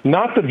talking to,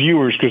 not the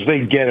viewers because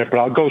they get it. But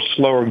I'll go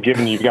slower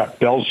given you've got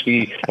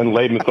Belsky and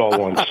Lebenthal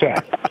on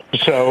set.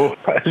 So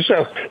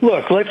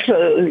look, let's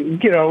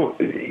you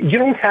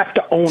don't have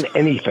to own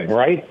anything,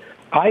 right?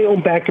 I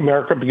own Bank of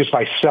America because if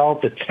I sell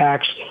it, the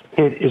tax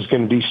hit is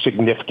going to be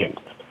significant.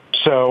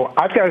 So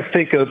I've got to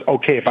think of,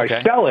 if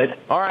I sell it,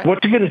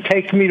 what's it going to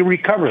take for me to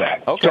recover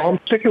that? Okay. So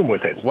I'm sticking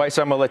with it. Weiss,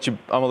 I'm going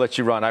to let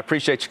you run. I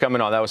appreciate you coming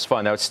on. That was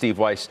fun. That was Steve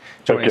Weiss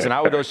joining us. And I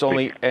would just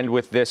only end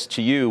with this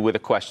to you with a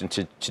question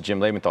to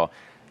Jim Lebenthal.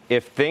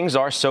 If things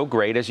are so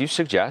great as you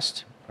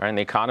suggest, and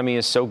the economy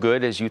is so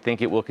good as you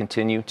think it will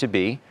continue to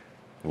be,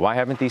 why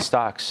haven't these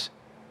stocks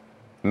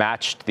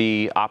matched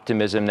the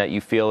optimism that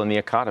you feel in the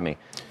economy?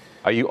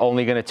 Are you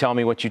only going to tell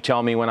me what you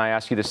tell me when I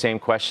ask you the same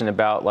question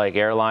about like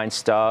airline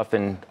stuff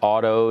and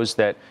autos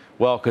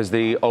because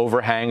the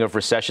overhang of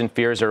recession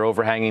fears are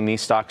overhanging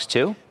these stocks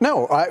too?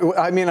 No,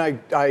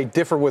 I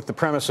differ with the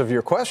premise of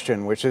your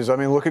question, which is,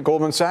 look at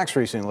Goldman Sachs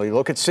recently,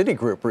 look at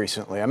Citigroup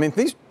recently.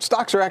 These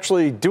stocks are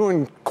actually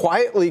doing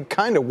quietly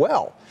kind of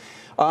well.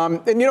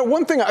 And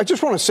one thing I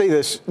just want to say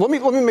this. Let me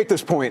make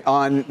this point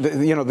on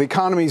the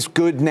economy's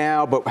good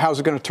now, but how's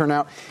it going to turn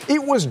out?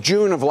 It was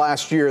June of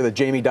last year that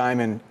Jamie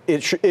Dimon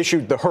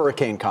issued the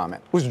hurricane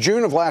comment. It was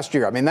June of last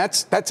year.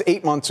 That's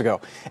 8 months ago,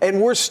 and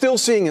we're still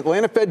seeing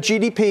Atlanta Fed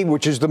GDP,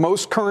 which is the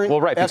most current.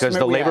 Well, right, because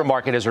the labor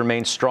market has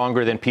remained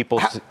stronger than people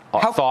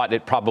thought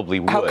it probably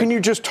would. How can you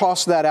just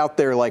toss that out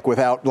there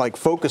without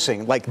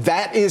focusing?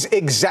 That is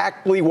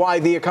exactly why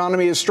the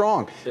economy is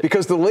strong,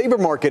 because the labor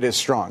market is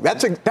strong.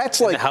 That's like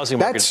the housing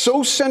That's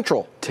so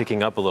central.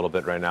 Ticking up a little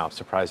bit right now,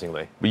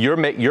 surprisingly.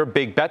 Your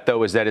big bet,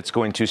 though, is that it's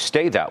going to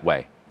stay that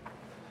way.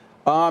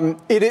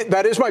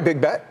 That is my big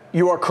bet.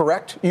 You are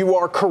correct.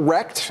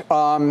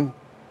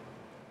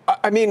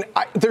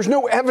 There's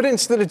no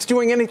evidence that it's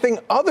doing anything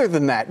other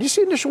than that. You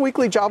see initial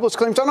weekly jobless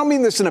claims? I don't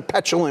mean this in a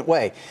petulant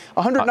way.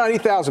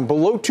 190,000,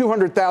 below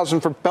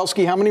 200,000 for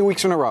Belsky. How many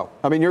weeks in a row?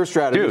 I mean, your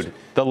strategy.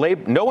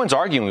 Dude, no one's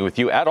arguing with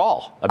you at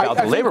all about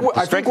the labor market.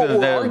 I think what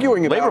we're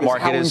arguing about is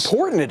how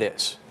important it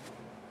is.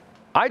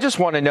 I just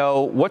want to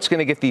know what's going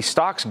to get these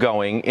stocks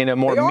going in a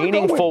more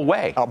meaningful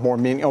way.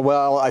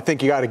 Well, I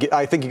think you got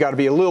to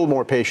be a little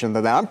more patient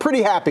than that. I'm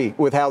pretty happy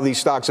with how these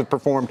stocks have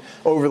performed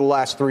over the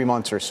last 3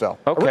 months or so.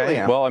 Okay.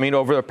 Really well, I mean,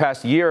 over the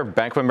past year,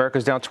 Bank of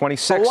America's down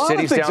 26,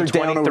 Citi's down 23.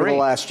 Down over the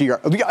last year.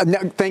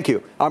 Thank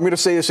you. I'm going to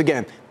say this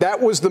again. That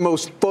was the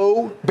most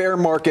faux bear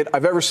market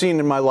I've ever seen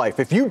in my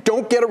life. If you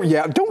don't get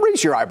don't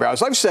raise your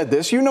eyebrows. I've said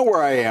this. You know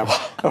where I am.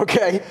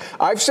 Okay.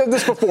 I've said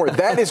this before.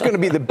 That is going to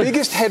be the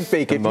biggest head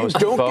fake if you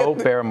don't get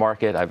bear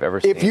market I've ever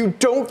seen. If you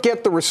don't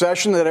get the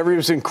recession that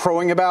everyone's been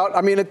crowing about,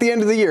 I mean, at the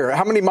end of the year,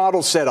 how many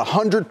models said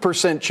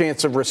 100%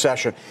 chance of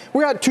recession?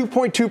 We got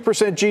 2.2%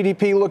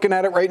 GDP looking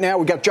at it right now.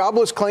 We got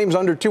jobless claims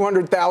under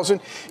 200,000.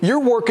 You're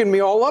working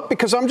me all up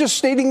because I'm just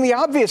stating the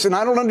obvious, and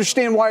I don't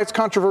understand why it's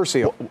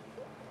controversial.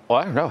 Well,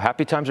 I don't know.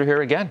 Happy times are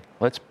here again.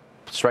 Let's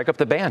strike up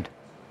the band.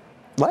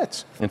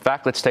 In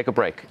fact, let's take a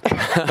break.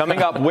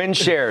 Coming up, Wynn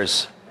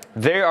shares.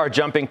 They are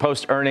jumping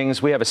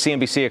post-earnings. We have a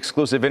CNBC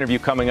exclusive interview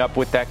coming up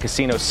with that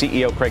casino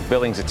CEO, Craig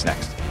Billings. It's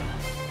next.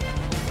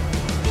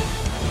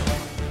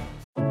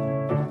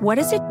 What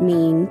does it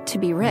mean to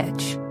be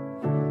rich?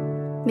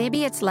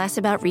 Maybe it's less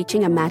about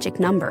reaching a magic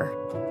number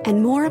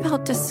and more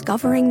about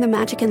discovering the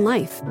magic in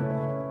life.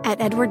 At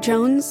Edward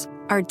Jones,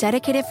 our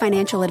dedicated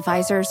financial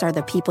advisors are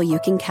the people you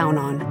can count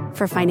on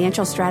for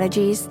financial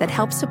strategies that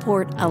help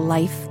support a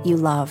life you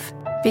love.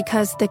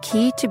 Because the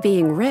key to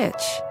being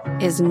rich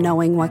is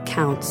knowing what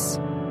counts.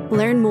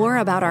 Learn more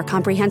about our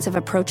comprehensive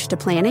approach to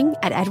planning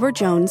at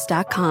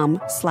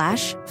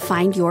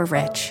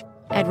edwardjones.com/findyourrich.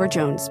 Edward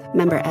Jones,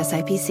 member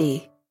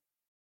SIPC.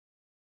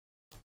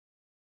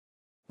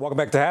 Welcome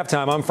back to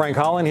Halftime. I'm Frank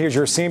Holland. Here's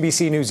your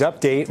CNBC News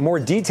update. More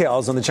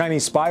details on the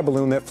Chinese spy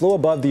balloon that flew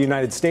above the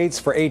United States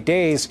for 8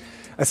 days.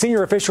 A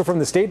senior official from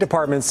the State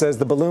Department says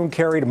the balloon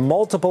carried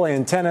multiple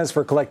antennas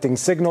for collecting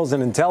signals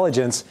and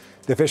intelligence.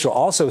 The official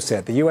also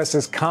said the U.S.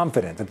 is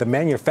confident that the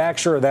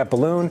manufacturer of that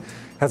balloon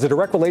has a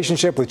direct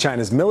relationship with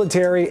China's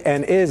military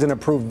and is an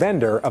approved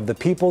vendor of the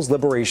People's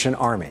Liberation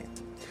Army.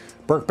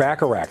 Burt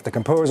Bacharach, the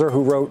composer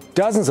who wrote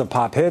dozens of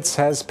pop hits,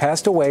 has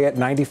passed away at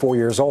 94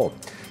 years old.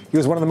 He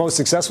was one of the most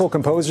successful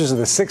composers of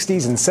the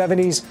 60s and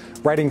 70s,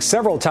 writing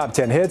several top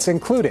 10 hits,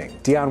 including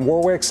Dionne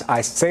Warwick's I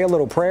Say a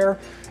Little Prayer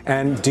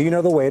and Do You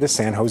Know the Way to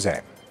San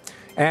Jose.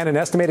 And an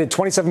estimated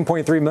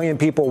 27.3 million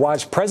people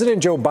watched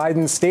President Joe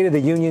Biden's State of the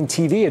Union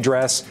TV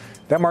address.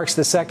 That marks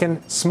the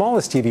second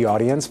smallest TV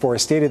audience for a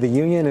State of the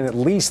Union in at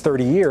least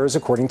 30 years,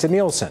 according to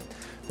Nielsen.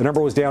 The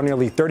number was down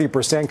nearly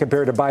 30%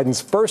 compared to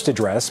Biden's first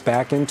address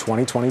back in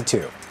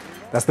 2022.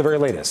 That's the very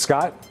latest.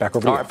 Scott, back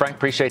over to you. All right, Frank,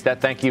 appreciate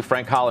that. Thank you,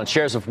 Frank Holland.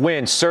 Shares of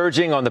Wynn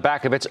surging on the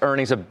back of its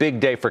earnings. A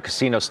big day for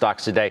casino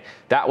stocks today.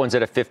 That one's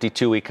at a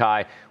 52-week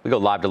high. We go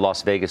live to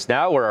Las Vegas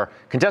now, where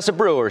Contessa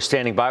Brewer is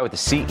standing by with the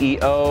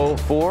CEO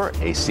for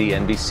a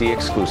CNBC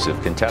exclusive.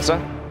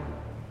 Contessa?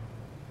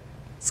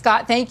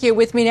 Scott, thank you.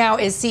 With me now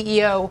is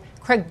CEO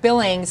Craig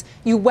Billings.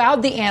 You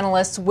wowed the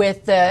analysts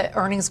with the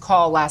earnings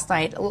call last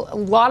night. A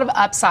lot of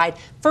upside.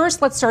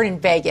 First, let's start in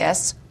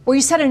Vegas, where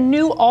you set a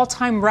new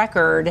all-time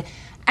record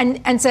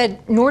and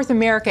said North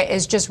America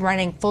is just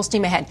running full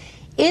steam ahead.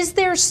 Is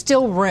there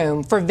still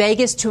room for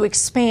Vegas to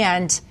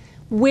expand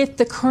with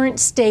the current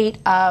state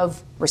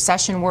of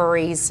recession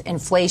worries,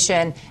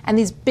 inflation, and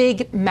these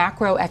big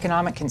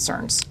macroeconomic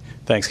concerns?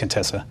 Thanks,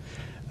 Contessa.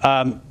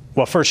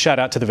 Well, first, shout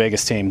out to the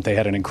Vegas team. They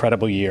had an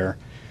incredible year.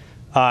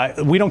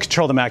 We don't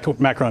control the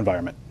macro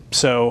environment.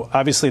 So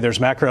obviously there's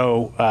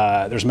macro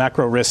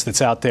risk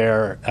that's out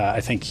there.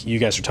 I think you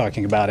guys are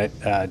talking about it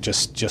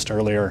just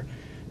earlier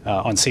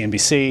on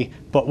CNBC.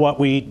 But what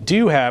we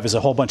do have is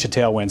a whole bunch of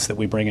tailwinds that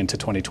we bring into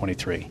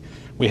 2023.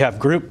 We have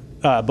group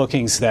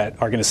bookings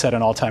that are going to set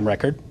an all-time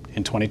record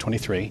in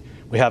 2023.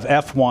 We have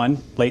F1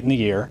 late in the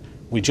year.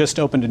 We just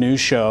opened a new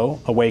show,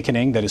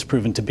 Awakening, that has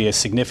proven to be a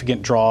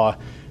significant draw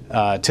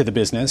to the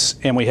business.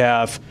 And we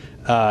have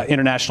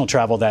international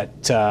travel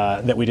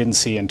that we didn't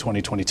see in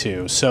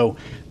 2022. So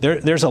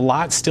there's a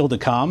lot still to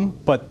come,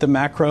 but the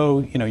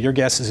macro, your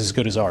guess is as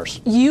good as ours.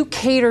 You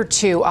cater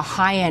to a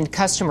high-end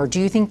customer.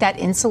 Do you think that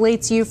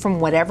insulates you from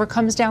whatever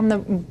comes down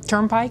the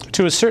turnpike?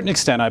 To a certain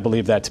extent, I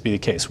believe that to be the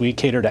case. We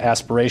cater to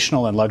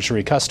aspirational and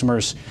luxury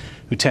customers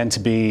who tend to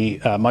be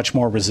much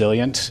more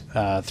resilient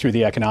through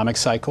the economic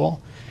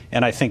cycle,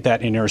 and I think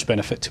that inures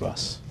benefit to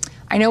us.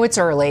 I know it's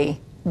early,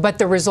 but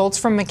the results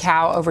from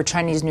Macau over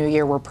Chinese New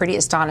Year were pretty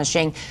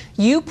astonishing.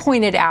 You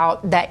pointed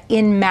out that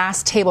in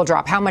mass table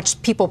drop, how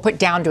much people put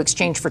down to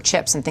exchange for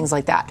chips and things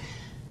like that,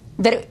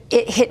 that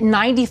it hit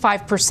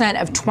 95%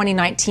 of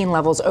 2019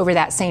 levels over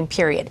that same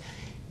period.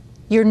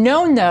 You're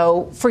known,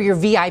 though, for your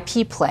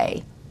VIP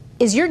play.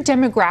 Is your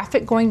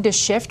demographic going to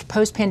shift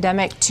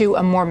post-pandemic to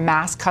a more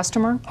mass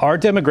customer? Our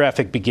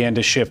demographic began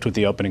to shift with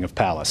the opening of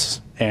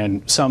Palace,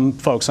 and some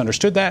folks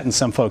understood that and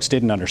some folks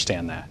didn't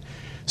understand that.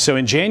 So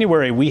in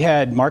January, we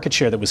had market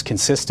share that was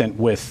consistent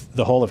with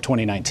the whole of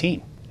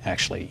 2019,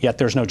 actually, yet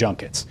there's no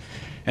junkets.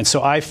 And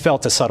so I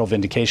felt a subtle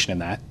vindication in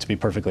that, to be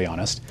perfectly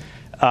honest.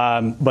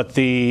 But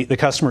the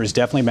customer is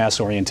definitely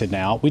mass-oriented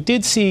now. We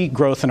did see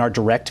growth in our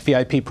direct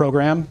VIP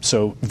program,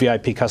 so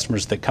VIP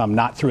customers that come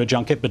not through a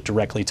junket but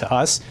directly to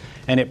us,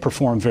 and it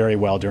performed very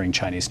well during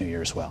Chinese New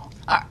Year as well.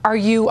 Are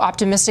you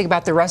optimistic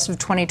about the rest of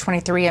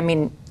 2023? I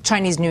mean,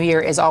 Chinese New Year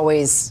is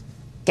always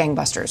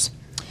gangbusters.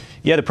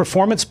 Yeah, the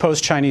performance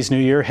post-Chinese New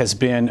Year has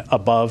been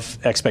above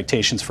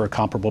expectations for a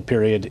comparable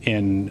period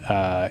in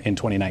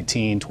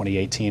 2019,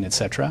 2018, et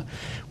cetera,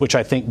 which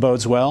I think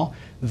bodes well.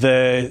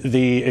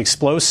 The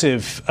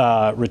explosive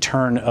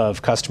return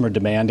of customer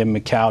demand in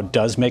Macau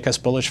does make us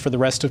bullish for the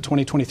rest of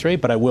 2023,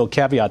 but I will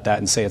caveat that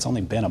and say it's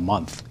only been a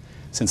month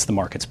since the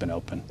market's been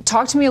open.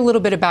 Talk to me a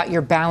little bit about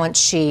your balance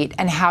sheet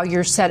and how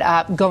you're set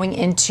up going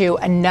into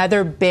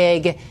another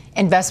big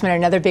investment,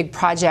 another big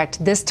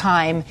project, this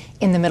time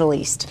in the Middle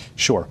East.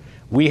 Sure.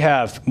 We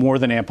have more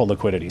than ample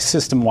liquidity.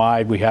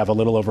 System-wide, we have a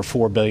little over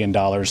 $4 billion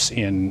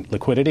in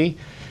liquidity.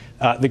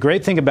 The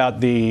great thing about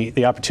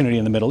the opportunity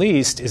in the Middle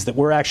East is that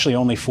we're actually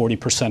only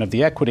 40% of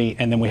the equity,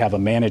 and then we have a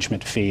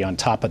management fee on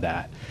top of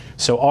that.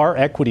 So our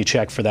equity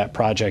check for that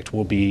project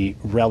will be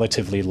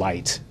relatively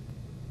light.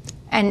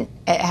 And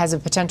it has a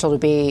potential to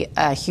be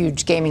a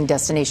huge gaming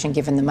destination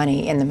given the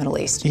money in the Middle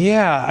East.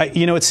 Yeah,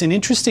 it's an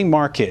interesting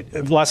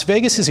market. Las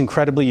Vegas is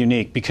incredibly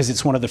unique because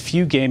it's one of the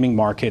few gaming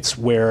markets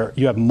where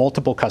you have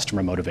multiple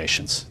customer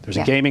motivations. There's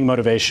a gaming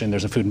motivation,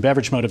 there's a food and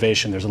beverage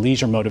motivation, there's a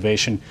leisure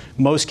motivation.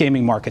 Most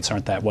gaming markets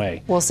aren't that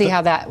way. We'll see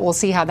how that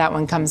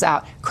one comes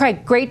out.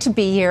 Craig, great to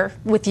be here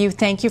with you.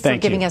 Thank you for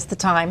giving us the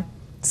time.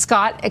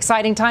 Scott,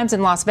 exciting times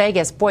in Las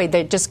Vegas. Boy,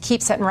 they just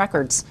keep setting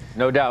records.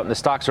 No doubt. And the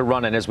stocks are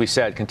running, as we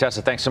said.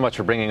 Contessa, thanks so much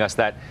for bringing us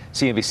that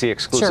CNBC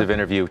exclusive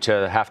interview to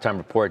the Halftime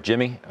Report.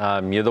 Jimmy,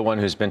 you're the one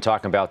who's been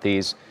talking about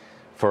these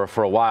for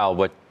a while.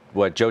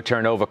 What Joe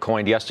Terranova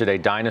coined yesterday,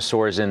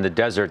 dinosaurs in the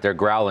desert, they're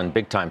growling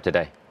big time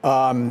today.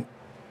 I'm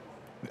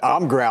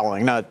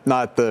growling, not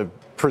the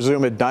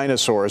presumed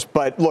dinosaurs.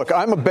 But look,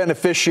 I'm a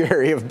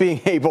beneficiary of being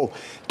able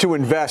to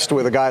invest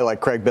with a guy like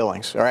Craig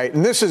Billings. All right.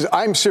 And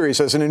I'm serious.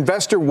 As an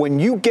investor, when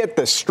you get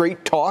the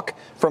straight talk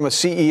from a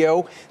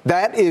CEO,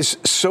 that is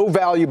so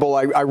valuable.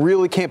 I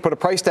really can't put a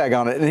price tag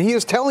on it. And he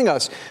is telling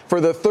us for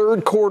the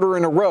third quarter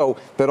in a row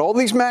that all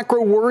these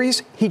macro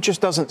worries, he just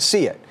doesn't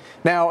see it.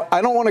 Now,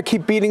 I don't want to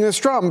keep beating this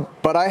drum,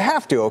 but I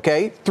have to,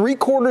 okay? 3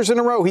 quarters in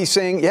a row, he's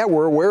saying, yeah,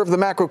 we're aware of the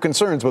macro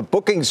concerns, but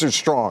bookings are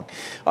strong.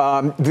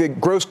 The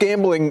gross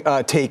gambling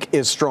take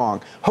is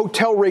strong.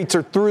 Hotel rates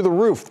are through the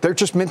roof. They're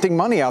just minting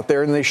money out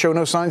there, and they show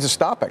no signs of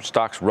stopping.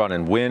 Stocks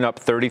running. Win up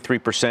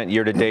 33%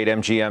 year-to-date.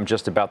 MGM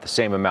just about the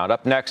same amount.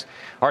 Up next,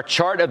 our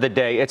chart of the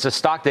day. It's a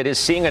stock that is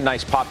seeing a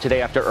nice pop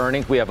today after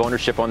earnings. We have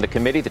ownership on the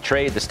committee, the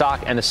trade, the stock,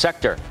 and the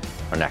sector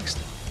are next.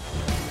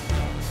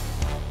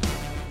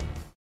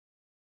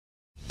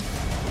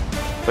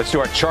 Let's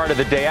do our chart of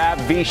the day.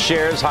 AbbVie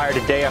shares higher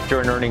today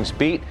after an earnings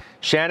beat.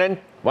 Shannon,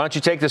 why don't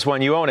you take this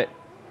one? You own it.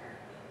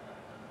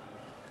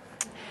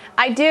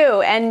 I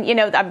do. And,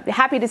 I'm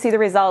happy to see the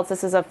results.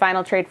 This is a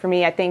final trade for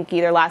me, I think,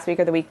 either last week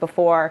or the week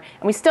before.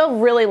 And we still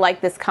really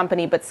like this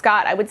company. But,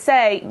 Scott, I would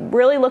say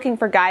really looking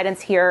for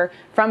guidance here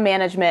from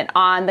management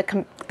on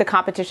the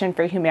competition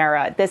for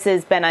Humira. This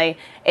has been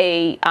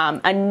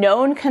a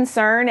known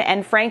concern.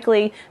 And,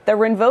 frankly, the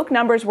Rinvoq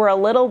numbers were a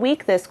little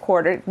weak this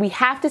quarter. We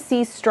have to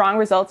see strong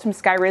results from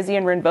Skyrizi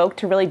and Rinvoq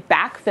to really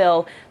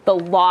backfill the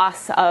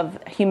loss of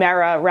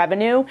Humira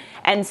revenue.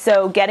 And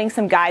so getting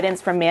some guidance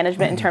from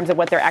management in terms of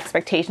what their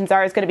expectations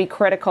are is going to be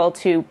critical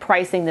to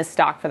pricing this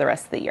stock for the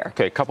rest of the year.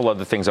 Okay, a couple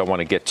other things I want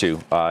to get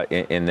to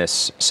in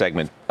this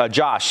segment.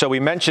 Josh, so we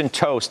mentioned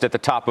Toast at the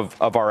top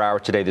of our hour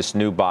today, this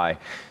new buy.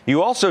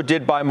 You also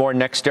did buy more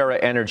NextEra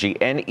Energy,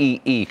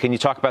 NEE. Can you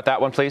talk about that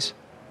one, please?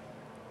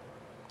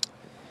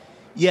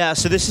 Yeah,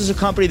 so this is a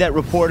company that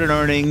reported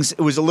earnings.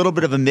 It was a little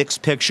bit of a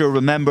mixed picture.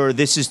 Remember,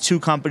 this is 2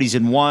 companies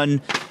in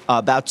one.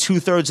 About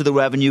 2/3 of the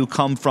revenue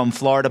come from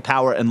Florida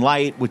Power and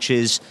Light, which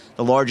is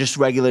the largest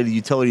regulated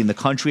utility in the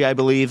country, I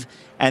believe.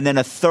 And then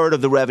 1/3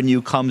 of the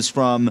revenue comes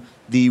from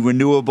the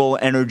renewable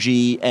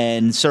energy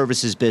and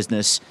services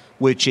business,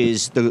 which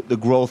is the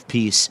growth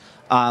piece.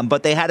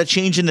 But they had a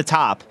change in the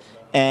top.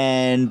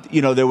 And,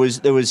 there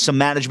was some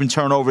management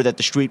turnover that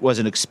the street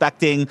wasn't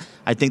expecting.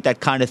 I think that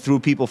kind of threw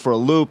people for a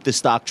loop. The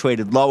stock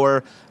traded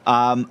lower.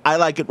 I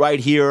like it right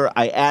here.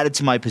 I added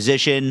to my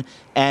position,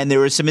 and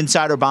there is some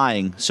insider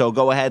buying. So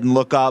go ahead and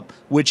look up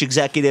which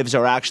executives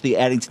are actually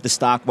adding to the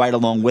stock right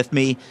along with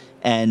me.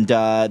 And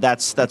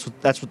that's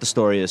what the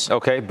story is.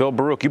 Okay, Bill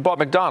Baruch, you bought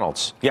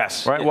McDonald's.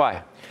 Yes. Right?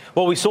 Why?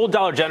 Well, we sold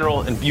Dollar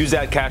General and used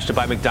that cash to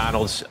buy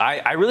McDonald's.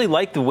 I really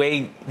like the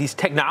way these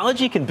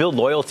technology can build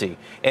loyalty,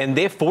 and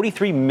they have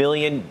 43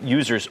 million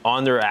users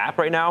on their app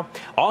right now.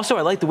 Also,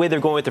 I like the way they're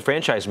going with the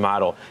franchise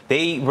model.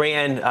 They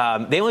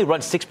only run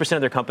 6% of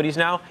their companies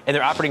now, and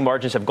their operating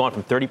margins have gone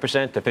from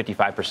 30% to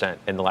 55%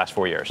 in the last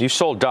 4 years. You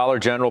sold Dollar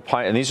General,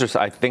 and these are,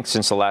 I think,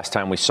 since the last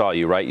time we saw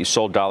you, right? You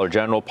sold Dollar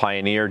General,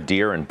 Pioneer,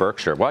 Deere, and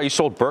Berkshire. Wow, you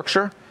sold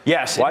Berkshire?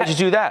 Yes. Why'd you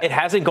do that? It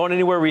hasn't gone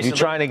anywhere recently. You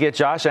trying to get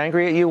Josh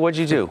angry at you? What'd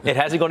you do? It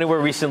hasn't gone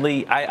anywhere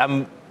recently.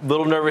 I'm a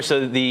little nervous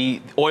of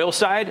the oil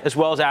side as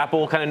well as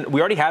Apple. We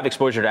already have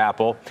exposure to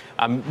Apple.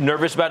 I'm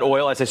nervous about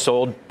oil as I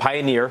sold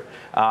Pioneer.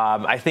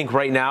 I think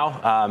right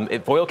now,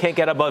 if oil can't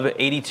get above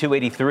 82,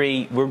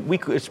 83,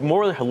 it's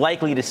more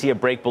likely to see a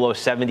break below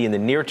 70 in the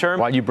near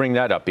term. Why'd you bring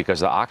that up?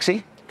 Because of the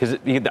Oxy? Because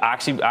you get the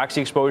Oxy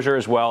exposure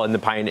as well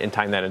and tying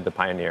that into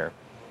Pioneer.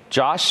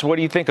 Josh, what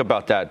do you think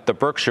about that, the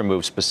Berkshire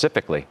move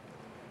specifically?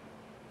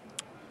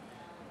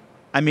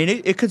 I mean,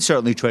 it could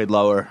certainly trade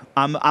lower.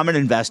 I'm an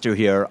investor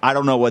here. I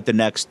don't know what the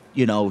next,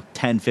 10,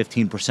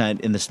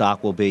 15% in the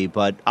stock will be,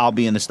 but I'll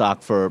be in the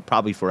stock for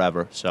probably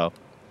forever. So,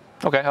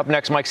 okay. Up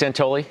next, Mike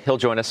Santoli. He'll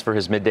join us for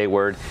his midday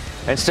word.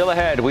 And still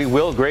ahead, we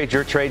will grade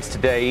your trades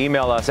today.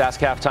 Email us,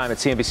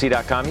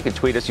 askhalftime@cnbc.com. You can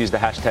tweet us, use the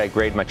hashtag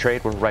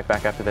 #GradeMyTrade. We're right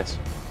back after this.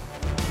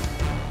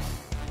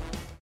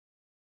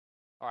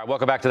 All right,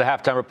 welcome back to the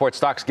Halftime Report.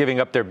 Stocks giving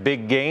up their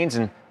big gains,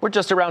 and we're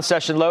just around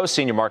session lows.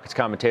 Senior markets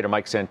commentator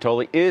Mike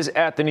Santoli is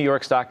at the New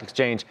York Stock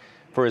Exchange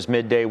for his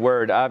midday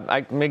word. I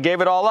gave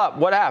it all up.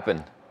 What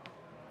happened?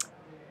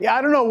 Yeah,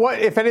 I don't know what,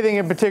 if anything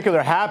in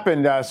particular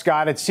happened,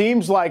 Scott. It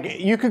seems like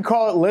you could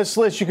call it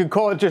listless. You could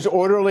call it just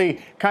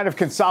orderly kind of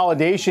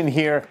consolidation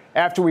here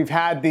after we've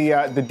had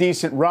the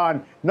decent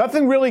run.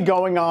 Nothing really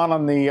going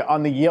on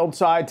the yield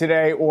side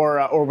today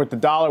or with the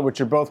dollar,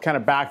 which are both kind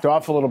of backed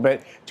off a little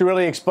bit to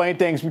really explain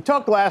things. We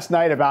talked last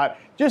night about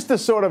just the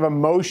sort of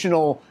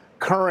emotional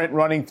current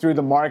running through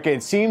the market.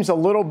 It seems a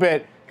little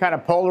bit kind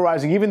of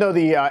polarizing, even though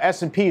the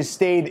S&P has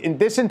stayed in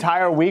this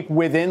entire week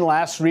within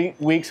last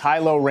week's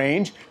high-low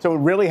range. So it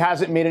really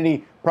hasn't made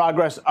any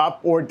progress up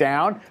or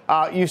down.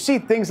 You see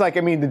things like,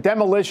 the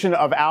demolition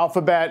of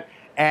Alphabet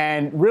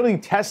and really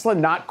Tesla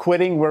not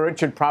quitting where it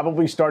should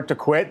probably start to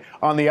quit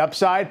on the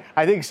upside.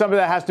 I think some of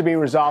that has to be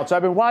resolved. So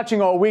I've been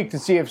watching all week to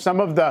see if some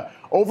of the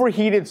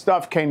overheated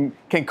stuff can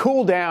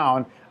cool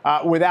down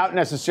without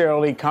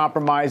necessarily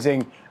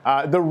compromising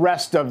the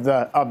rest of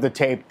the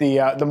tape,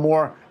 the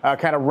more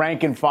kind of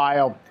rank and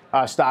file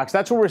stocks.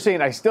 That's what we're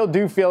seeing. I still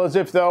do feel as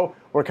if, though,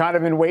 we're kind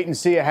of in wait and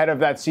see ahead of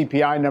that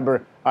CPI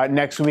number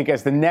next week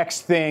as the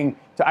next thing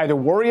to either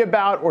worry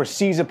about or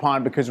seize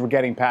upon because we're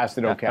getting past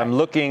it okay. I'm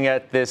looking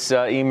at this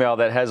email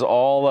that has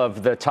all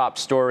of the top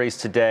stories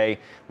today,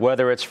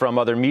 whether it's from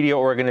other media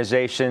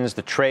organizations,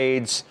 the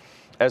trades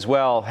as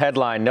well.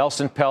 Headline,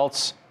 Nelson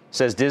Peltz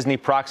says Disney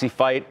proxy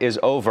fight is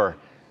over.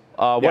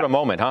 What a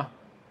moment, huh?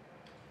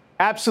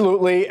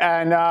 Absolutely.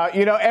 And,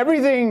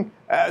 everything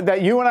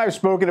that you and I have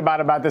spoken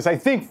about this, I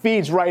think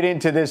feeds right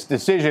into this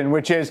decision,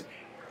 which is,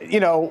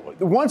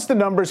 once the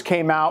numbers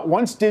came out,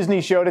 once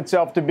Disney showed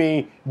itself to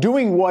be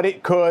doing what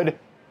it could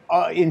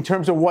in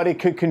terms of what it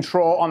could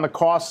control on the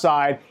cost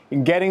side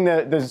and getting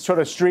the sort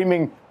of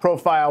streaming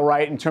profile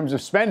right in terms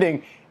of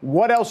spending,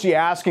 what else are you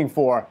asking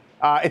for?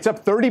 It's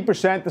up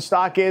 30%, the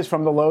stock is,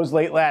 from the lows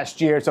late last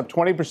year. It's up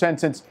 20%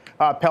 since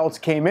Peltz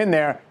came in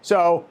there.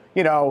 So,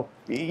 you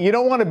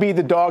don't want to be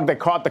the dog that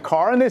caught the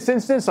car in this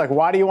instance. Like,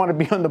 why do you want to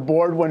be on the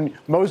board when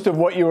most of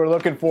what you were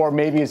looking for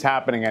maybe is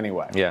happening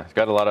anyway? Yeah,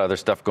 got a lot of other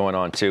stuff going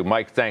on, too.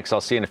 Mike, thanks. I'll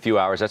see you in a few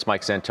hours. That's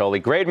Mike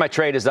Santoli. Grade My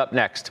Trade is up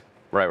next.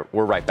 We're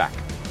right back.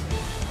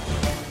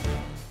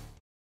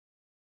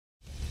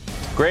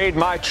 Grade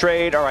My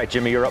Trade. All right,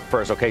 Jimmy, you're up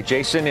first. Okay,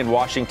 Jason in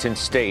Washington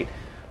State.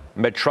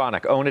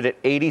 Medtronic, own it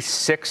at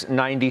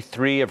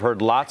 $86.93. I've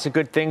heard lots of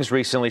good things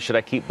recently. Should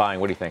I keep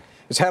buying? What do you think?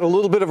 It's had a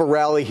little bit of a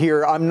rally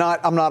here. I'm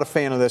not a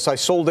fan of this. I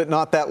sold it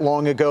not that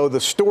long ago. The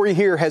story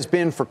here has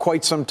been for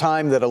quite some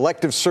time that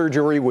elective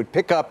surgery would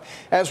pick up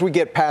as we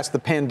get past the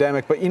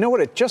pandemic. But you know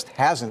what? It just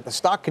hasn't. The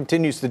stock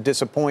continues to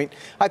disappoint.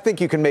 I think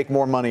you can make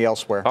more money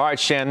elsewhere. All right,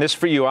 Shan, this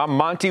for you. I'm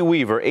Monty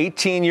Weaver,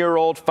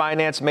 18-year-old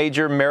finance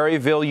major,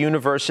 Maryville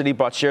University,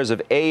 bought shares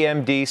of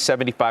AMD,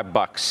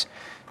 $75.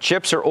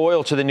 Chips or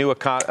oil to the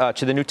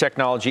new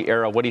technology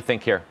era? What do you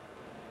think here?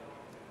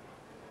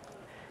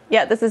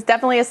 Yeah, this is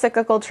definitely a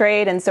cyclical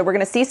trade, and so we're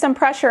going to see some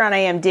pressure on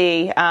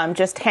AMD.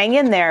 Just hang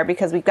in there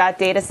because we've got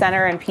data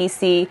center and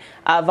PC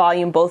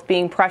volume both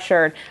being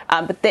pressured.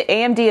 But the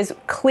AMD is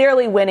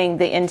clearly winning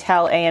the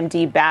Intel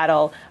AMD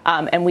battle,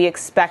 and we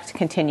expect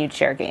continued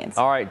share gains.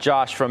 All right,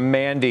 Josh from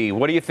Mandy,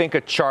 what do you think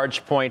of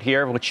ChargePoint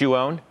here, which you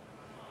own?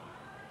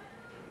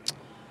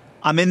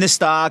 I'm in the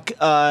stock.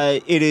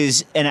 It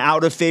is an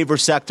out-of-favor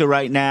sector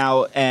right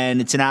now, and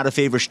it's an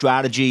out-of-favor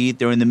strategy.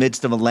 They're in the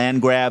midst of a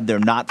land grab. They're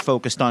not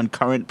focused on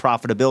current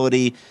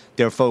profitability.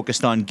 They're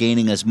focused on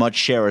gaining as much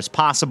share as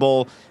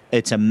possible.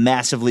 It's a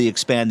massively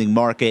expanding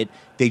market.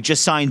 They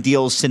just signed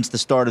deals since the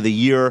start of the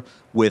year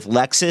with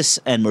Lexus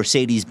and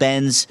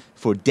Mercedes-Benz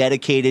for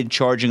dedicated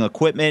charging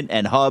equipment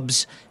and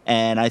hubs,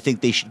 and I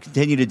think they should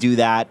continue to do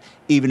that,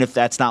 even if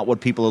that's not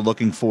what people are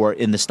looking for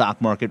in the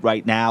stock market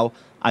right now.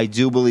 I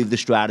do believe the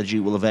strategy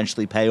will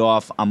eventually pay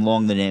off. I'm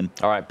long the name.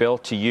 All right, Bill,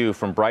 to you.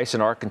 From Bryce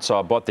in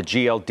Arkansas, bought the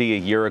GLD a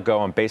year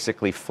ago. I'm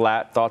basically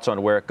flat. Thoughts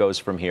on where it goes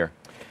from here?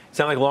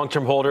 Sound like a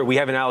long-term holder. We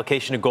have an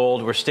allocation of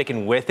gold. We're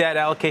sticking with that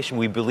allocation.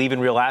 We believe in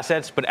real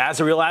assets. But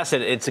as a real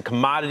asset, it's a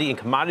commodity, and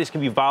commodities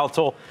can be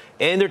volatile,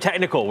 and they're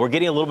technical. We're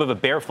getting a little bit of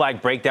a bear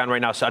flag breakdown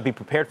right now, so I'd be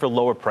prepared for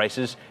lower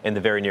prices in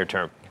the very near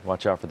term.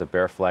 Watch out for the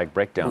bear flag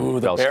breakdown. Ooh,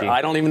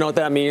 I don't even know what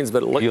that means,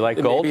 but look, you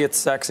like gold? Maybe it's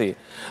sexy.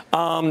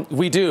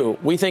 We do.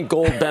 We think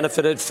gold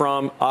benefited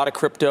from out of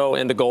crypto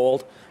into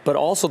gold, but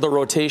also the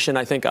rotation,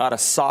 I think, out of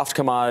soft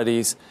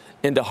commodities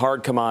into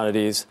hard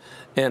commodities.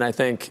 And I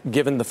think,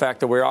 given the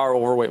fact that we are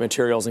overweight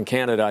materials in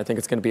Canada, I think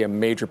it's going to be a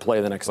major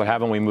play the next year. So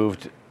haven't we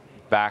moved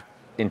back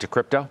into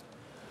crypto?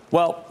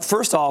 Well,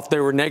 first off, they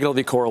were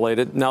negatively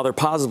correlated. Now they're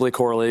positively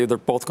correlated. They're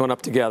both going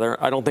up together.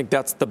 I don't think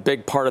that's the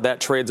big part of that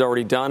trade's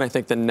already done. I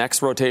think the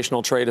next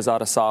rotational trade is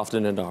out of soft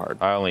and into hard.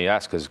 I only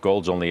ask because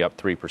gold's only up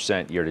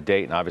 3% year to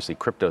date, and obviously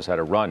crypto's had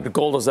a run. The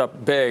gold was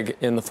up big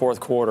in the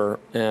fourth quarter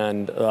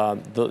and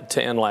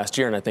to end last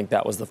year, and I think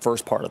that was the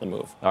first part of the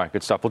move. All right,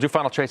 good stuff. We'll do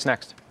final trades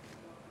next.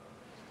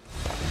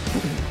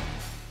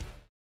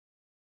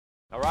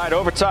 All right,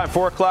 overtime,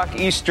 4 o'clock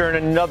Eastern,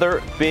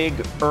 another big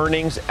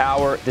earnings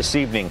hour this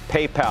evening.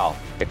 PayPal,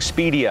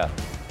 Expedia,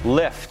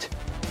 Lyft.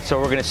 So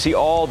we're going to see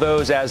all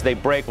those as they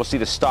break. We'll see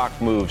the stock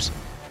moves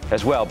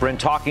as well. Bryn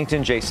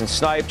Talkington, Jason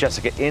Snipe,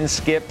 Jessica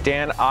Inskip,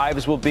 Dan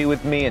Ives will be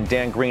with me, and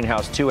Dan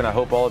Greenhouse, too, and I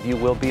hope all of you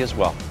will be as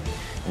well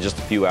in just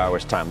a few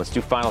hours' time. Let's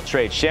do final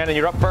trade. Shannon,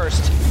 you're up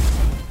first.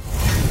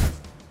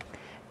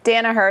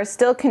 Danaher,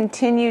 still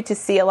continue to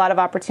see a lot of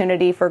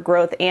opportunity for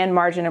growth and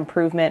margin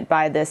improvement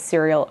by this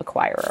serial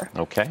acquirer.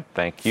 Okay,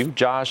 thank you.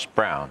 Josh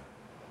Brown.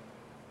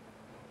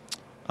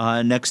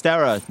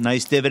 NextEra,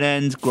 nice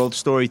dividend, growth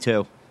story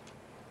too.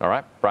 All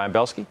right, Brian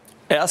Belsky.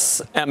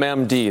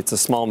 SMMD, it's a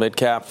small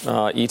mid-cap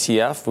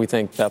ETF. We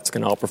think that's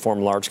going to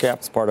outperform large cap.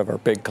 It's part of our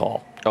big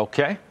call.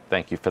 Okay,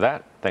 thank you for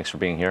that. Thanks for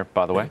being here,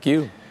 by the way. Thank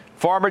you.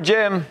 Farmer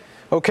Jim.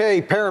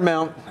 Okay,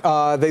 Paramount,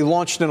 they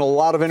launched in a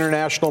lot of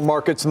international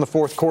markets in the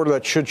fourth quarter.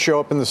 That should show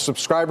up in the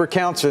subscriber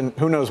counts, and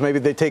who knows, maybe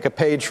they take a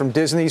page from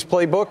Disney's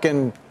playbook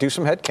and do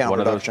some headcount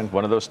reduction.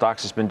 One of those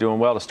stocks has been doing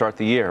well to start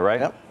the year,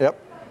 right? Yep.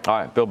 All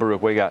right, Bill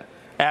Baruch, what do you got?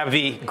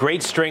 AbbVie,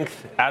 great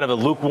strength out of a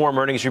lukewarm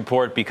earnings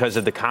report because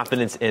of the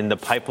confidence in the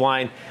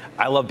pipeline.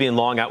 I love being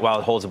long out while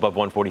it holds above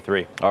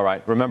 143. All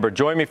right. Remember,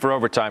 join me for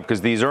overtime because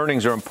these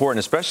earnings are important,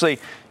 especially,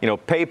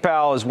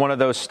 PayPal is one of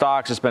those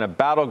stocks. It's been a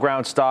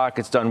battleground stock.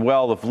 It's done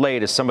well of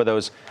late, as some of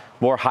those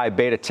more high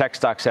beta tech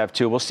stocks have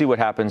too. We'll see what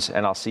happens,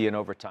 and I'll see you in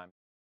overtime.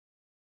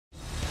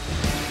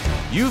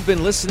 You've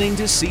been listening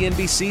to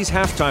CNBC's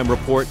Halftime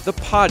Report, the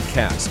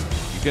podcast.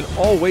 You can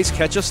always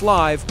catch us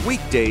live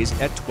weekdays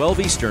at 12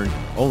 Eastern,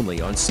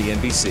 only on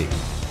CNBC.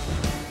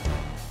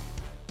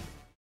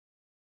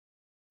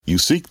 You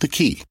seek the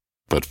key,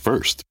 but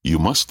first, you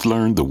must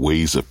learn the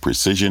ways of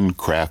precision,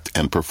 craft,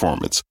 and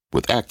performance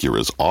with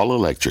Acura's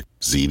all-electric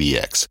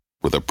ZDX.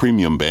 With a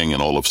premium Bang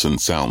 & Olufsen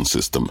sound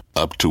system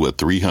up to a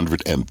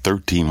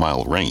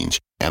 313-mile range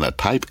and a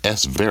Type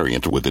S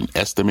variant with an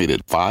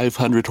estimated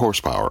 500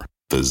 horsepower,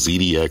 the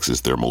ZDX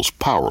is their most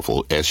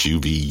powerful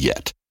SUV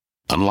yet.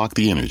 Unlock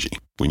the energy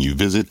when you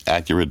visit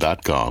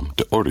Acura.com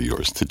to order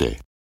yours today.